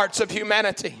two parts of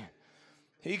humanity.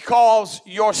 He calls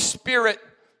your spirit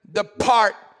the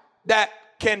part that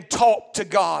can talk to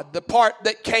God, the part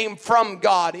that came from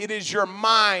God. It is your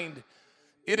mind.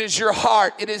 It is your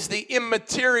heart. It is the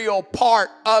immaterial part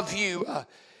of you.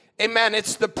 Amen.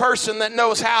 It's the person that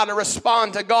knows how to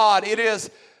respond to God. It is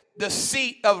the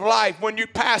seat of life. When you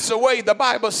pass away, the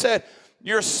Bible said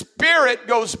your spirit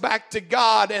goes back to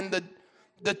God and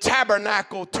the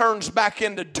tabernacle turns back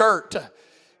into dirt.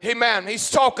 Amen. He's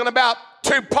talking about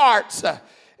two parts.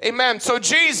 Amen. So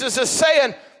Jesus is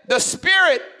saying the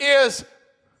spirit is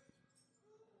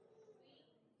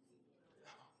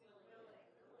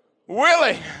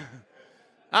willing.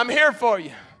 I'm here for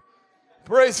you.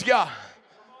 Praise God.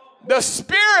 The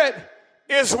spirit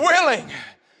is willing.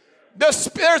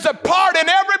 There's a part in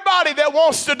everybody that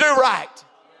wants to do right.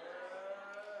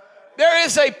 There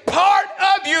is a part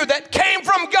of you that came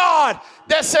from God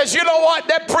that says, you know what,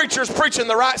 that preacher's preaching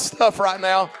the right stuff right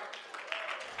now.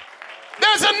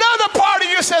 There's another part of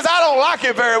you that says, I don't like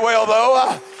it very well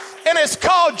though, and it's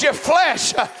called your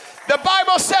flesh. The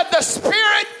Bible said the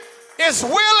spirit is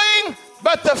willing,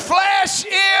 but the flesh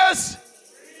is.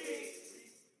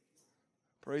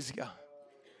 Praise God.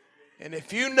 And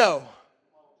if you know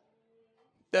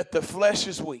that the flesh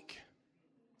is weak,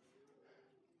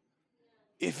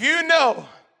 if you know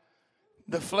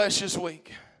the flesh is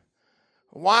weak,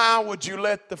 why would you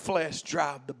let the flesh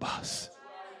drive the bus?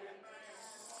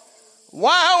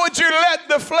 Why would you let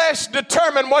the flesh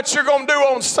determine what you're going to do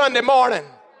on Sunday morning?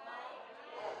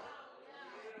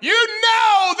 You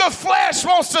know the flesh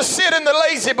wants to sit in the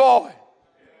lazy boy.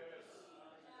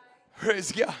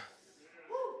 Praise God.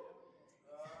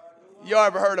 Y'all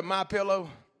ever heard of My Pillow?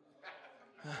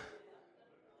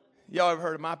 Y'all ever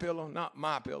heard of My Pillow? Not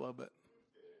My Pillow, but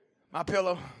My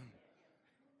Pillow.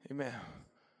 Amen.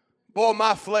 Boy,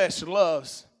 my flesh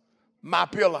loves My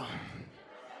Pillow.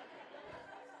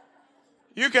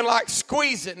 You can like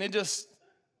squeeze it and it just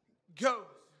goes.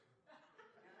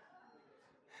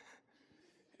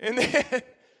 And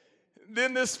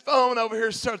then this phone over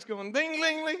here starts going ding,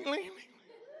 ling, ling, ling, ling.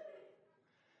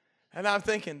 And I'm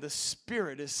thinking the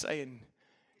spirit is saying,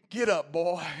 get up,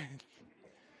 boy.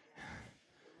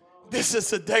 This is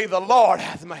the day the Lord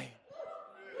hath made.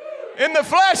 And the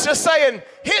flesh is saying,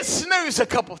 hit snooze a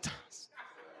couple times.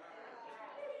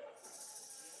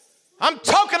 I'm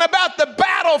talking about the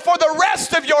battle for the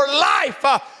rest of your life.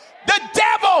 The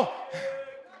devil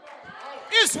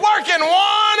is working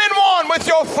one-on-one with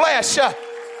your flesh.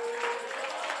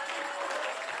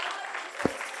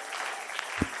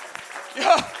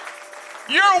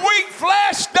 Your weak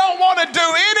flesh don't want to do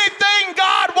anything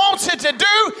God wants it to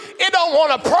do. It don't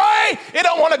want to pray. It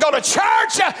don't want to go to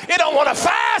church. It don't want to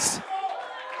fast.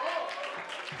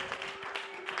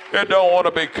 It don't want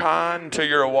to be kind to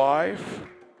your wife.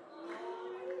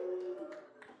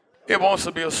 It wants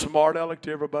to be a smart aleck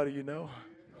to everybody you know.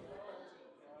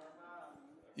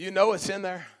 You know it's in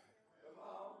there.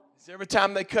 Every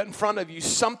time they cut in front of you,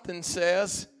 something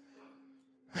says,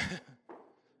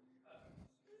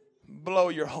 blow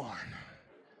your horn.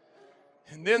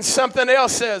 And then something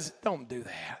else says, don't do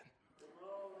that.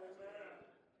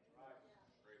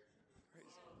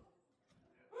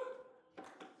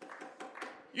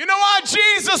 You know why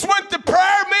Jesus went to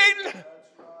prayer meeting?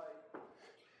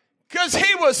 Because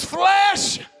he was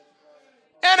flesh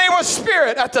and he was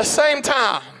spirit at the same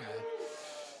time.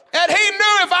 And he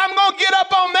knew if I'm going to get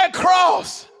up on that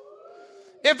cross,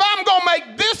 if I'm going to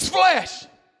make this flesh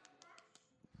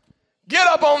get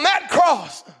up on that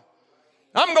cross,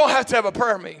 I'm going to have a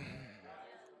prayer meeting.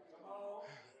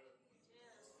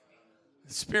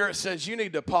 The Spirit says you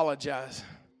need to apologize.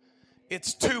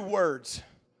 It's 2 words.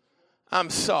 I'm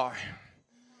sorry.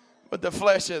 But the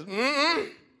flesh says,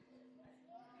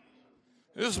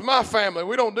 this is my family.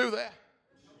 We don't do that.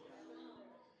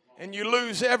 And you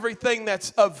lose everything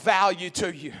that's of value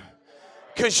to you.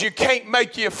 Because you can't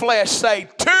make your flesh say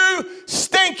 2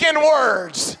 stinking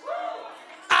words.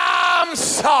 I'm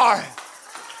sorry.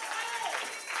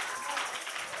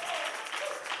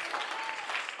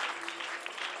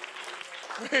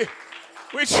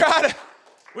 We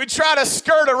try to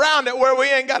skirt around it where we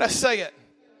ain't got to say it.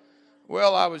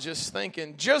 Well, I was just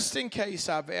thinking, just in case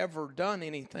I've ever done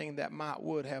anything that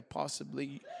would have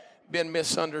possibly been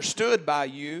misunderstood by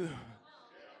you,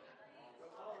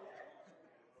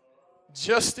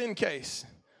 just in case,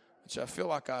 which I feel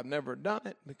like I've never done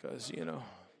it because,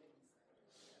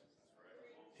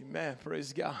 amen,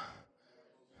 praise God.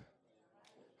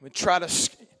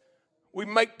 We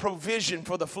make provision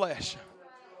for the flesh.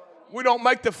 We don't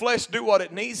make the flesh do what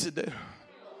it needs to do.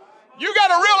 You got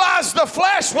to realize the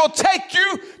flesh will take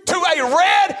you to a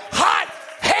red hot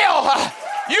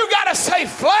say,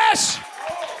 flesh.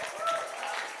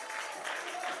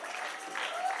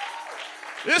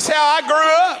 This is how I grew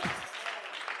up.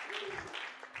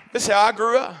 This is how I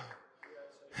grew up.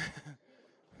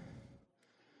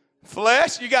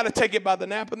 Flesh, you got to take it by the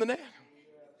nape of the neck.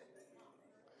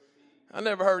 I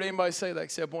never heard anybody say that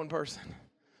except one person.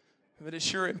 But it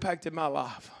sure impacted my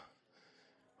life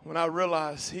when I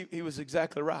realized he was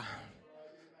exactly right.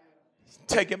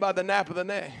 Take it by the nape of the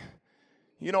neck.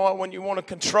 You know what? When you want to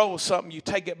control something, you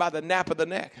take it by the nape of the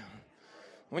neck.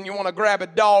 When you want to grab a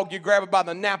dog, you grab it by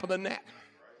the nape of the neck.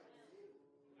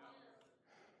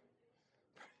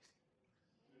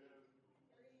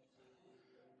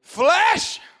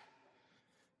 Flesh,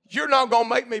 you're not going to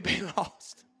make me be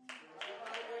lost.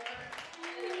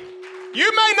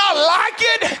 You may not like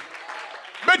it,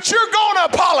 but you're going to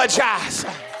apologize.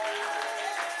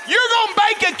 You're going to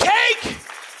bake a cake.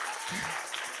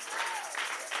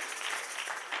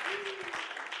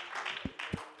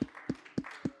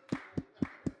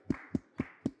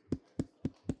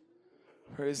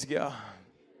 Praise God.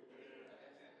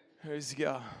 Praise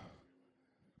God.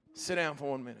 Sit down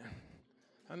for 1 minute.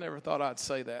 I never thought I'd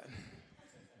say that.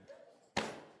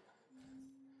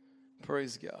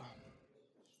 Praise God.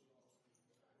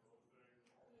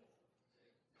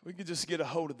 We could just get a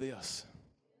hold of this.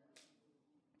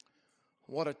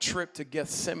 What a trip to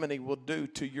Gethsemane will do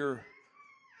to your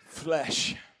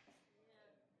flesh.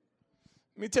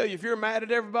 Let me tell you, if you're mad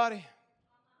at everybody,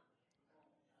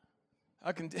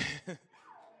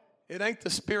 it ain't the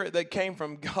spirit that came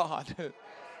from God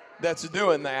that's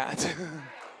doing that.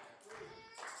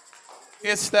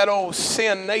 It's that old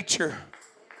sin nature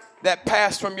that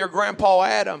passed from your grandpa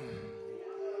Adam.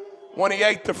 When he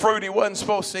ate the fruit he wasn't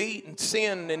supposed to eat, and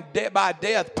sin and by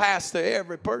death passed to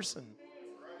every person.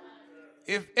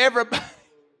 If everybody,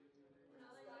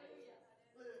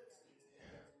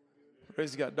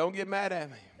 praise God, don't get mad at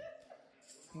me.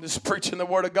 I'm just preaching the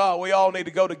word of God. We all need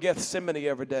to go to Gethsemane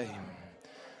every day.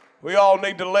 We all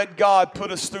need to let God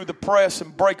put us through the press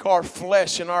and break our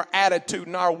flesh and our attitude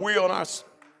and our will and our...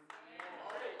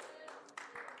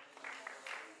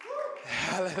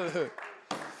 Hallelujah.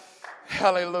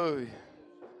 Hallelujah.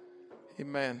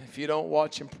 Amen. If you don't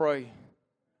watch and pray,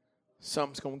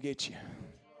 something's going to get you.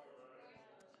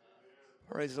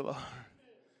 Praise the Lord.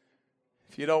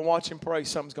 If you don't watch and pray,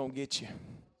 something's going to get you.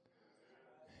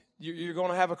 You're going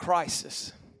to have a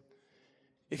crisis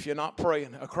if you're not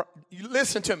praying. You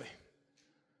listen to me.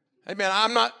 Amen.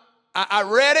 I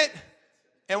read it,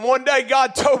 and one day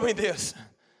God told me this.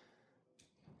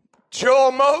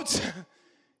 Joel Motes,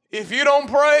 if you don't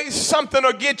pray, something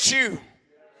will get you.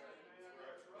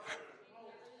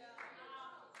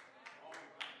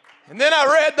 And then I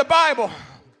read the Bible.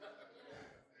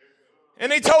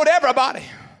 And he told everybody,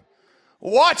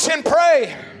 watch and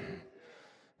pray,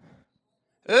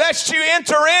 lest you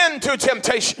enter into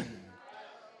temptation.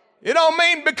 It don't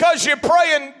mean because you're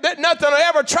praying that nothing will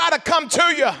ever try to come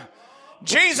to you.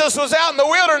 Jesus was out in the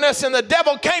wilderness and the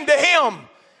devil came to him.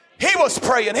 He was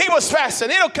praying. He was fasting.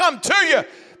 It'll come to you.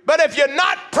 But if you're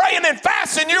not praying and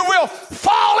fasting, you will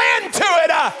fall into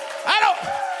it.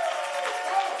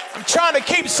 I'm trying to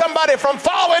keep somebody from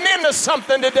falling into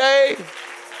something today.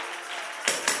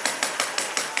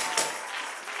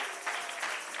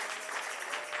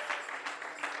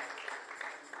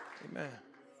 Amen.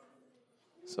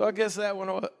 So I guess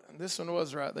this one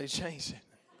was right. They changed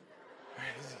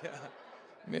it.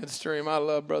 Midstream, I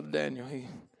love Brother Daniel.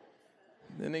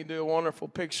 Then he do a wonderful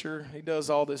picture. He does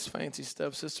all this fancy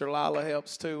stuff. Sister Lila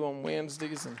helps too on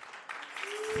Wednesdays. And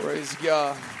praise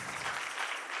God.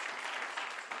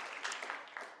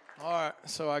 All right,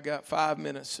 so I got 5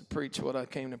 minutes to preach what I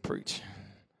came to preach.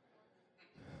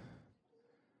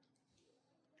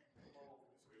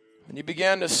 When you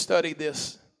began to study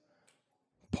this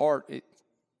part,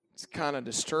 it's kind of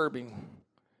disturbing.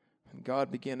 And God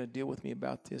began to deal with me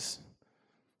about this.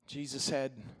 Jesus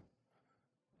had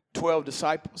 12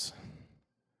 disciples.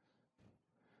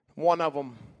 One of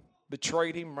them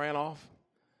betrayed him, ran off.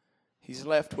 He's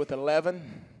left with 11.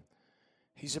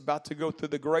 He's about to go through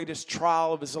the greatest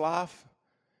trial of his life.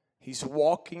 He's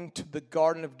walking to the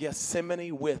Garden of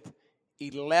Gethsemane with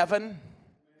 11.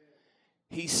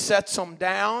 He sets them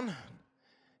down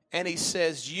and he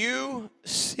says, you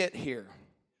sit here.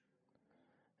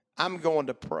 I'm going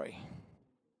to pray.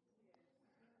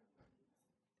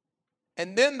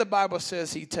 And then the Bible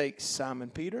says he takes Simon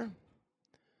Peter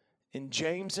and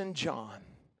James and John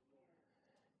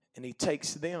and he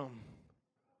takes them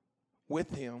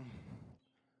with him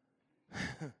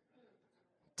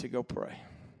to go pray.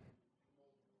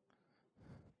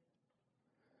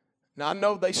 Now I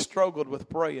know they struggled with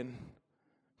praying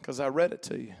because I read it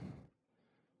to you.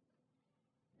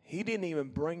 He didn't even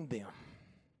bring them.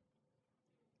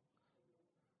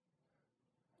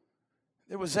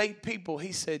 There was 8 people.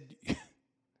 He said, I'd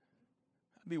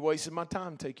be wasting my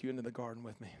time to take you into the garden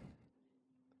with me.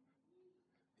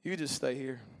 You just stay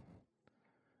here,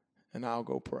 and I'll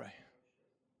go pray.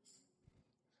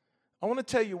 I want to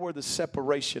tell you where the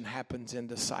separation happens in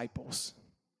disciples.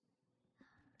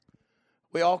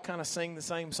 We all kind of sing the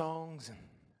same songs, and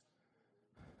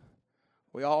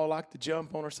we all like to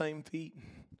jump on our same feet.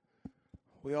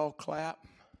 We all clap.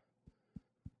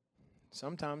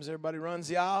 Sometimes everybody runs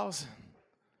the aisles.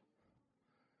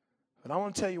 But I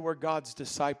want to tell you where God's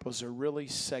disciples are really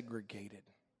segregated.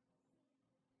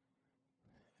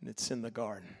 And it's in the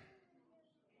garden.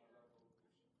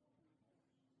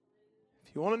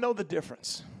 If you want to know the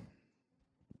difference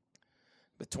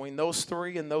between those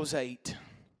 3 and those 8,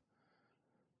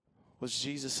 was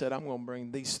Jesus said, I'm going to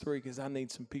bring these 3 because I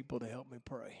need some people to help me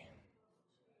pray.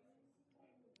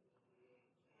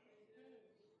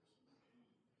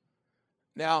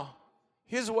 Now,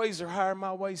 his ways are higher than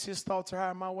my ways. His thoughts are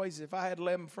higher than my ways. If I had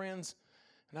 11 friends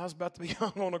and I was about to be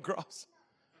hung on a cross,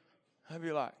 I'd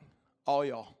be like, all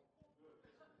y'all.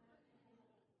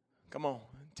 Come on,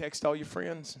 text all your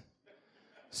friends.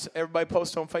 Everybody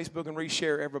post on Facebook and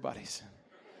reshare everybody's.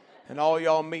 And all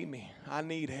y'all meet me. I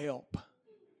need help.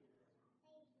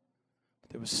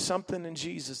 There was something in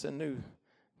Jesus that knew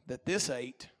that this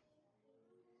 8,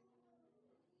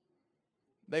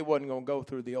 they wasn't going to go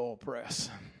through the oil press.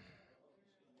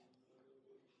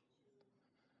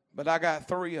 But I got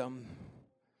 3 of them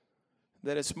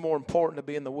that it's more important to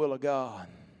be in the will of God.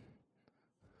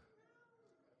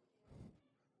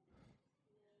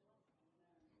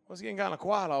 Well, it's getting kind of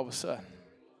quiet all of a sudden.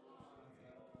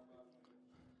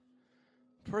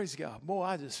 Praise God. Boy,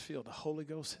 I just feel the Holy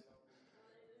Ghost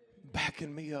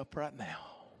backing me up right now.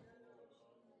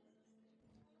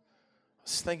 I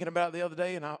was thinking about it the other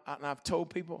day, and I've told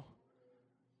people,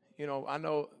 you know, I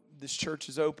know this church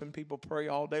is open. People pray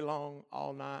all day long,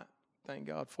 all night. Thank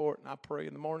God for it. And I pray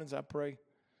in the mornings. I pray in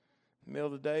the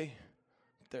middle of the day.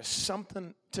 There's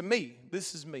something, to me,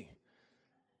 this is me.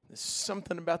 There's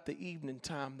something about the evening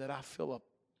time that I feel a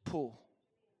pull.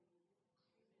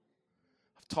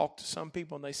 I've talked to some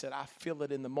people, and they said, I feel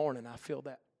it in the morning. I feel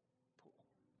that pull.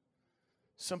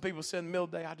 Some people said in the middle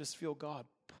of the day, I just feel God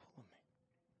pulling me.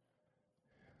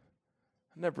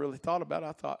 I never really thought about it.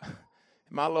 I thought, in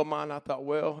my little mind, I thought,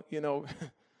 well, you know,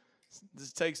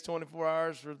 this takes 24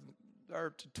 hours for the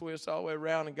earth to twist all the way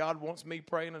around, and God wants me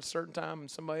praying at a certain time,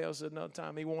 and somebody else at another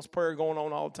time. He wants prayer going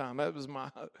on all the time. That was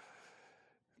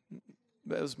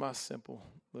my simple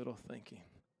little thinking.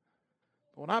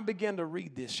 But when I began to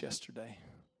read this yesterday,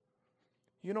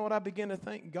 you know what I began to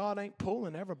think? God ain't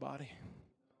pulling everybody.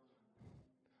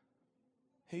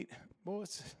 I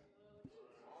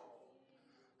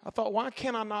thought, why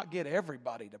can't I not get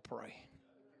everybody to pray?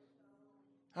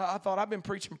 I thought, I've been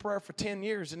preaching prayer for 10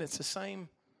 years, and it's the same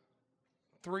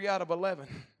 3 out of 11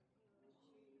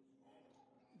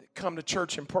 that come to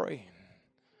church and pray.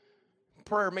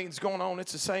 Prayer meetings going on,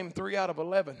 it's the same 3 out of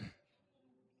 11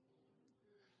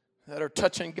 that are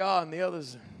touching God, and the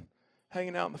others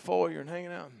hanging out in the foyer and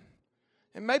hanging out.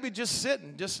 And maybe just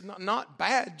sitting, just not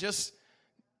bad, just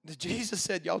Jesus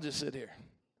said, y'all just sit here.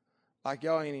 Like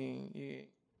y'all ain't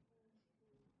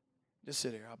just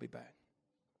sit here, I'll be back.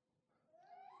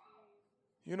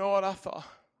 You know what I thought?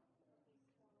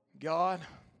 God,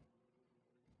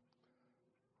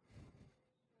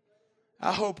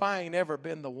 I hope I ain't ever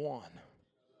been the one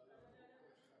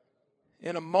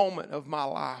in a moment of my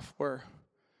life where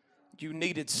you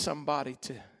needed somebody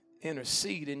to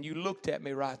intercede, and you looked at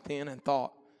me right then and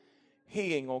thought,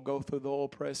 he ain't going to go through the oil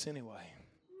press anyway.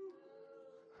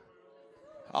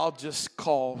 I'll just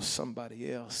call somebody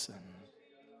else.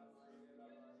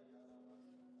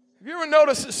 Have you ever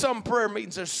noticed at some prayer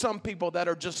meetings there's some people that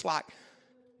are just like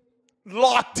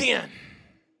locked in?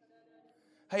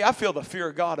 Hey, I feel the fear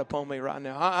of God upon me right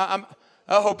now.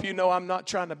 I hope you know I'm not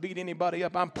trying to beat anybody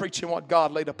up. I'm preaching what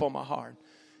God laid upon my heart.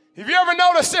 Have you ever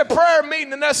noticed at prayer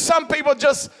meeting and there's some people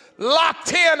just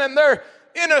locked in and they're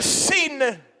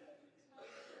interceding?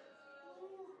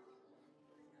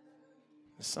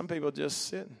 Some people just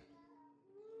sitting.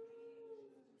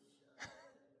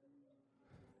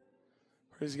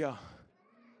 Praise God.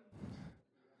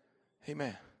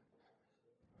 Amen.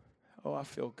 Oh, I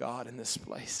feel God in this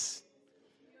place.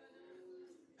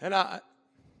 And I'm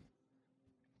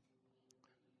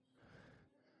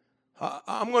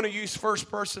going to use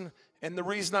first person, and the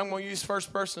reason I'm going to use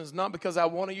first person is not because I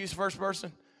want to use first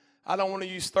person. I don't want to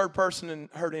use third person and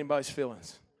hurt anybody's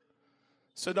feelings.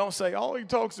 So don't say, all he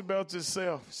talks about is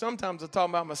himself. Sometimes I talk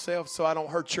about myself so I don't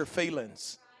hurt your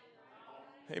feelings.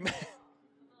 Amen.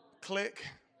 Click.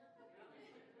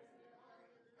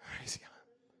 Praise God.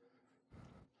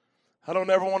 I don't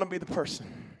ever want to be the person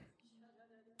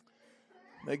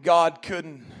that God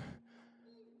couldn't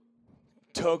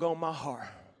tug on my heart.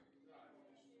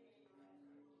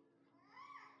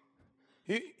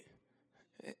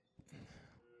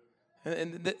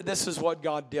 This is what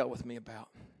God dealt with me about.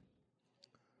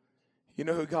 You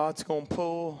know who God's going to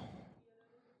pull?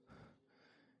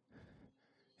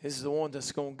 Is the one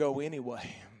that's going to go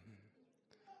anyway.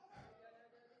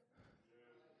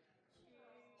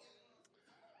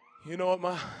 You know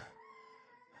what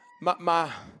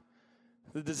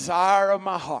the desire of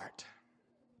my heart.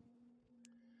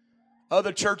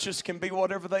 Other churches can be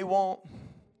whatever they want.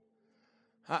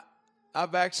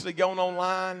 I've actually gone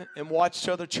online and watched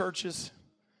other churches.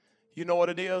 You know what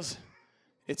it is?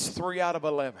 It's 3 out of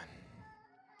 11.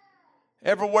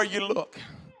 Everywhere you look,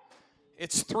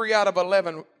 it's 3 out of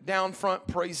 11 down front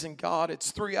praising God.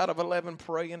 It's 3 out of 11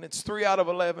 praying. It's 3 out of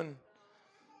 11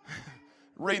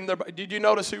 reading their. Did you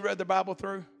notice who read the Bible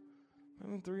through?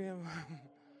 3 of them.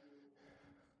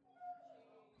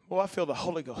 Well, I feel the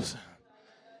Holy Ghost.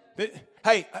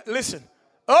 Hey, listen.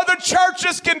 Other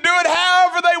churches can do it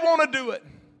however they want to do it.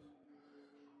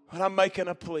 But I'm making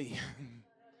a plea.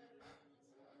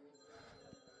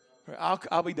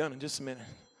 I'll be done in just a minute.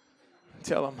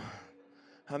 Tell them.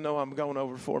 I know I'm going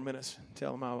over 4 minutes.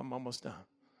 Tell them I'm almost done.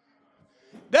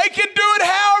 They can do it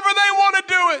however they want to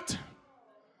do it.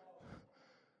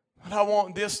 But I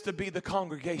want this to be the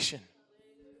congregation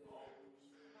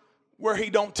where he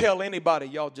don't tell anybody,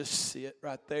 y'all just sit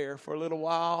right there for a little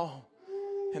while.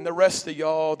 And the rest of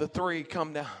y'all, the 3,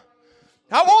 come down.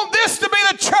 I want this to be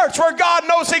the church where God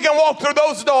knows he can walk through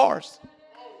those doors.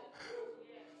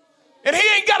 And he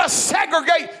ain't got to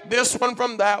segregate this one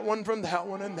from that one, from that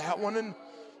one, and that one. And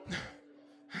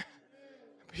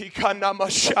he kind of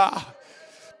shy.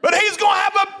 But he's going to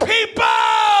have a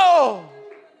people.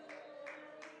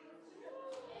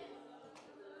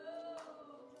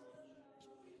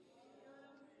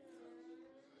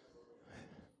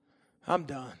 I'm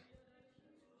done.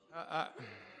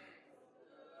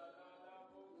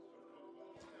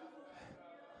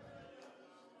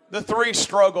 The 3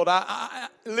 struggled.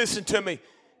 Listen to me.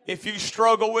 If you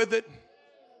struggle with it,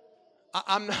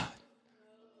 I'm not.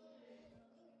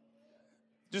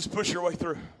 Just push your way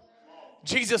through.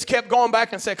 Jesus kept going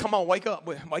back and said, come on, wake up.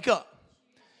 Wake up.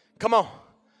 Come on.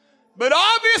 But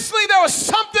obviously there was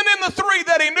something in the 3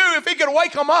 that he knew if he could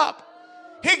wake them up,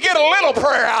 he'd get a little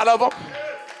prayer out of them.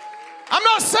 I'm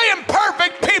not saying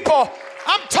perfect people.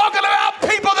 I'm talking about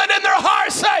people that in their heart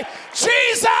say,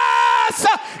 Jesus,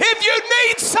 if you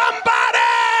need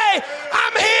somebody,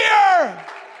 I'm here.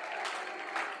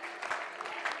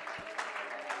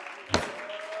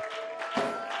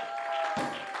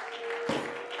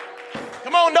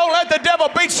 Come on, don't let the devil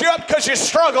beat you up because you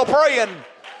struggle praying.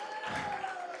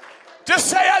 Just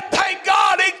say, I thank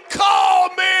God he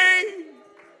called me.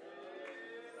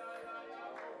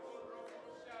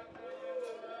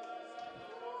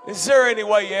 Is there any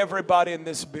way everybody in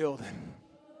this building?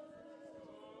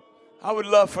 I would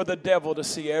love for the devil to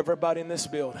see everybody in this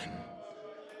building.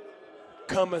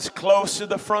 Come as close to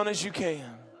the front as you can.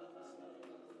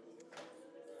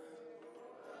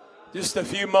 Just a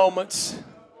few moments.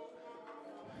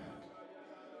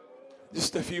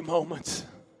 Just a few moments.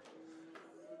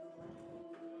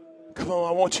 Come on,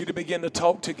 I want you to begin to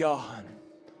talk to God.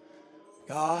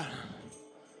 God,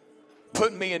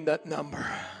 put me in that number.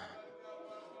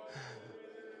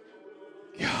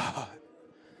 God,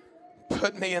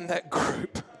 put me in that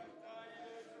group.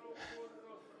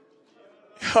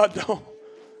 God,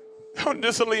 don't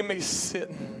just leave me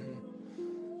sitting.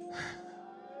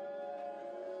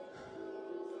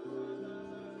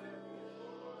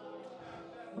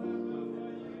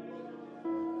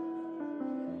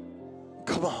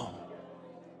 Come on.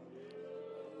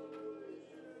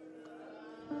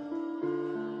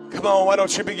 Come on, why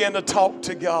don't you begin to talk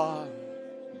to God?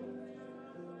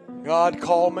 God,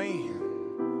 call me.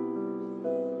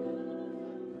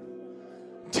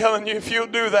 I'm telling you, if you'll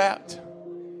do that,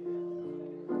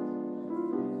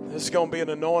 there's going to be an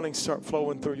anointing start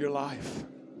flowing through your life.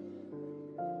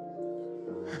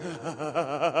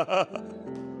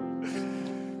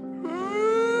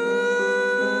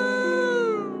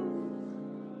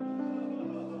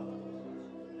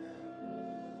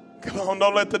 Come on,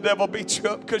 don't let the devil beat you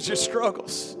up because your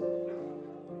struggles.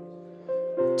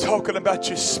 Talking about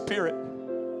your spirit.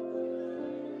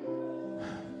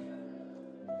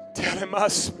 Tell him, my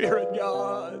spirit,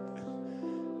 God.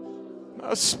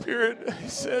 My spirit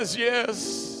says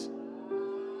yes.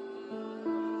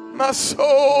 My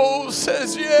soul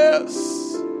says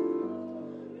yes.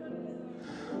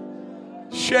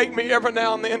 shake me every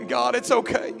now and then, God. It's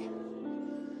okay.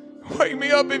 Wake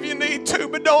me up if you need to,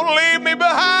 but don't leave me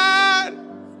behind.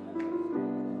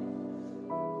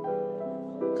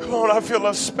 Come on, I feel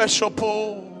a special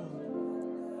pull.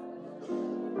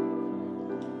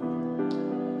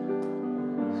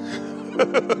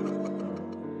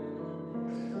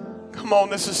 Come on,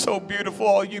 this is so beautiful,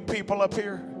 all you people up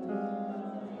here.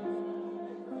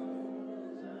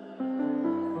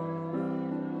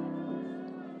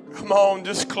 Come on,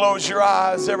 just close your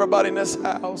eyes, everybody in this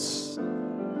house.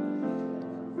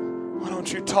 Why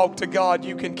don't you talk to God?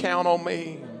 You can count on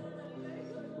me.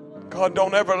 God,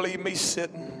 don't ever leave me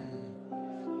sitting.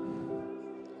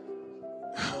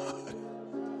 God,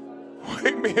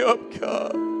 wake me up,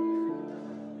 God.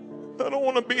 I don't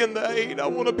want to be in the 8. I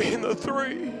want to be in the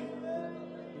 3.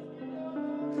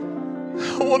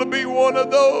 I want to be one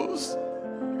of those.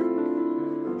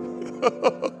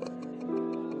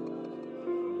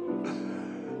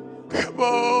 Come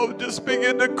on, just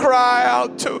begin to cry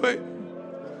out to Him.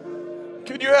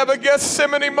 Could you have a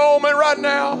Gethsemane moment right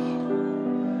now?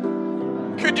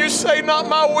 Could you say, not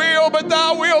my will, but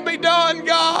thy will be done,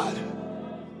 God?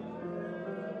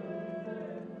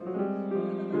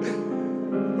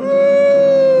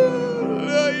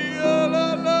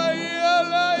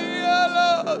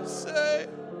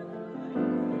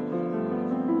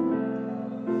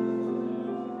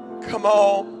 Come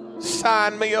on,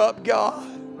 sign me up, God.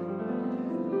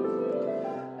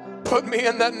 Put me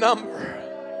in that number.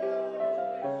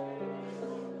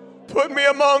 Put me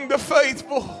among the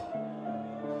faithful.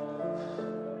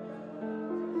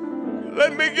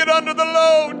 Let me get under the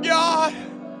load, God.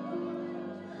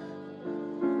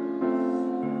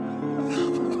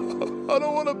 I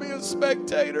don't want to be a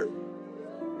spectator.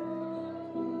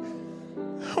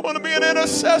 I want to be an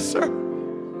intercessor.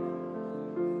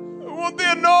 I want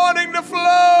the anointing to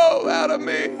flow out of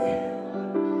me.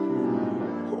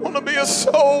 I want to be a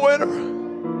soul winner.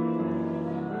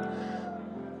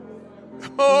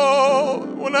 Oh,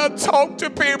 when I talk to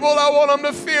people, I want them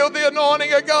to feel the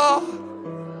anointing of God.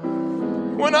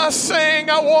 When I sing,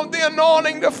 I want the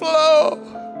anointing to flow.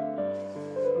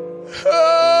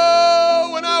 Oh,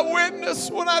 when I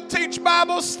witness, when I teach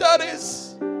Bible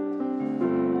studies, I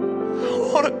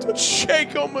want it to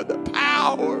shake them with the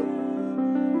power.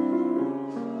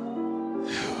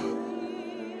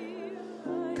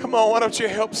 Come on, why don't you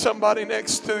help somebody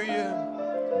next to you?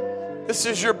 This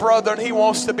is your brother and he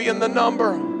wants to be in the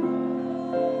number.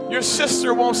 Your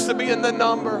sister wants to be in the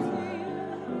number.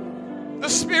 The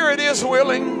spirit is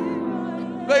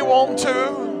willing. They want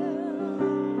to.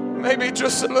 Maybe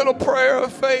just a little prayer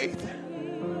of faith.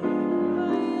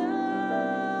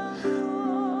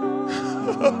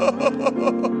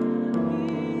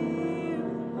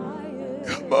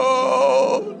 Come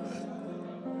on.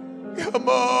 Come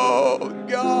on.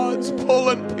 God's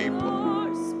pulling people.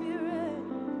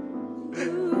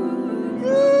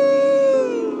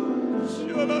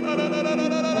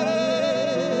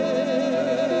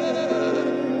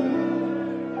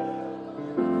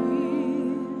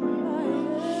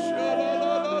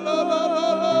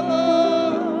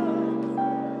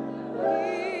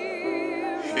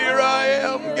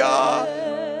 God,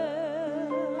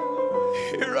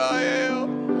 here I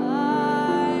am.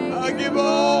 I give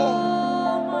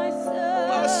all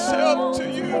myself to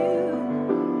you.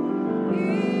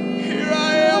 Here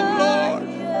I am, Lord.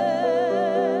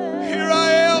 Here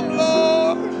I am,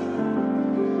 Lord.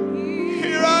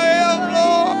 Here I am,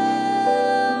 Lord.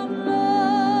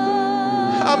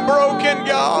 I'm broken,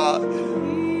 God.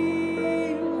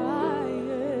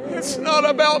 It's not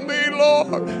about me,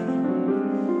 Lord.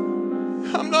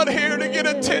 I'm not here to get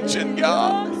attention,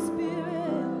 God.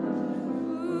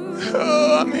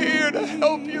 Oh, I'm here to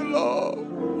help you, Lord.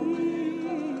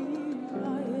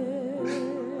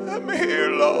 I'm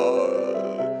here,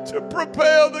 Lord, to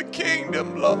propel the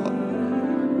kingdom, Lord.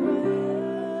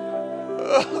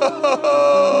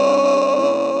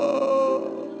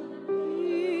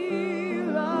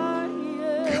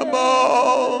 Come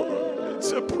on.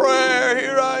 It's a prayer.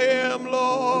 Here I am,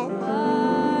 Lord.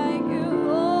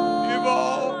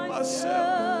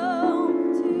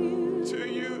 To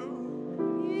you.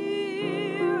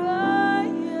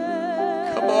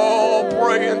 Come on,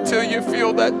 pray until you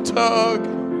feel that tug.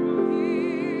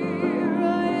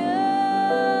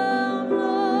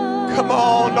 Come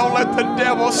on, don't let the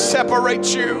devil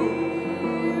separate you.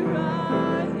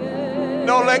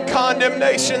 Don't let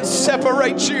condemnation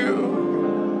separate you.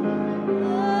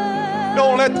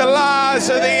 Don't let the lies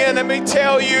of the enemy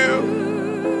tell you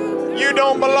you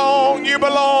don't belong, you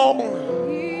belong.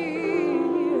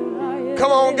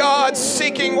 Come on, God's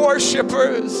seeking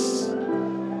worshipers.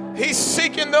 He's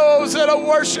seeking those that'll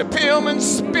worship Him in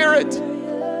spirit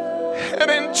and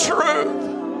in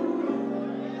truth.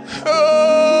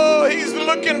 Oh, He's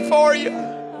looking for you.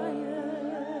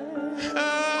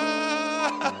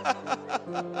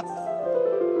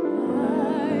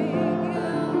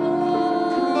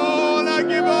 Come on, I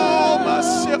give all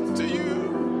myself to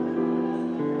you.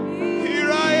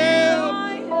 Here I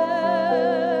am.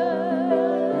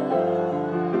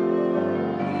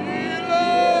 Here,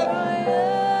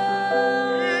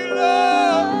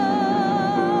 Lord.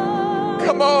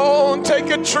 Come on, take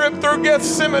a trip through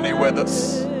Gethsemane with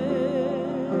us.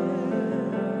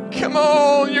 Come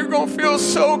on, you're going to feel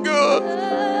so good.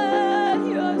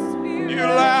 You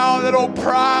allow that old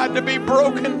pride to be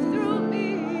broken.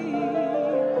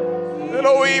 That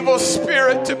old evil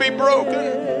spirit to be broken.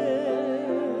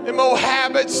 Them old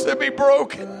habits to be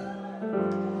broken.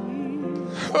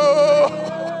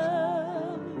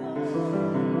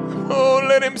 Oh,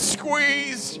 let Him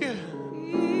squeeze you.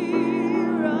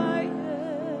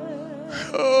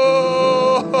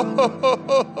 Oh,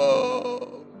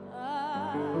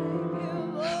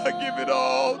 I give it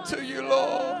all to you,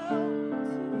 Lord.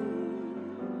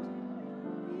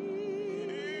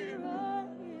 Here I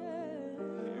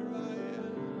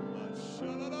am.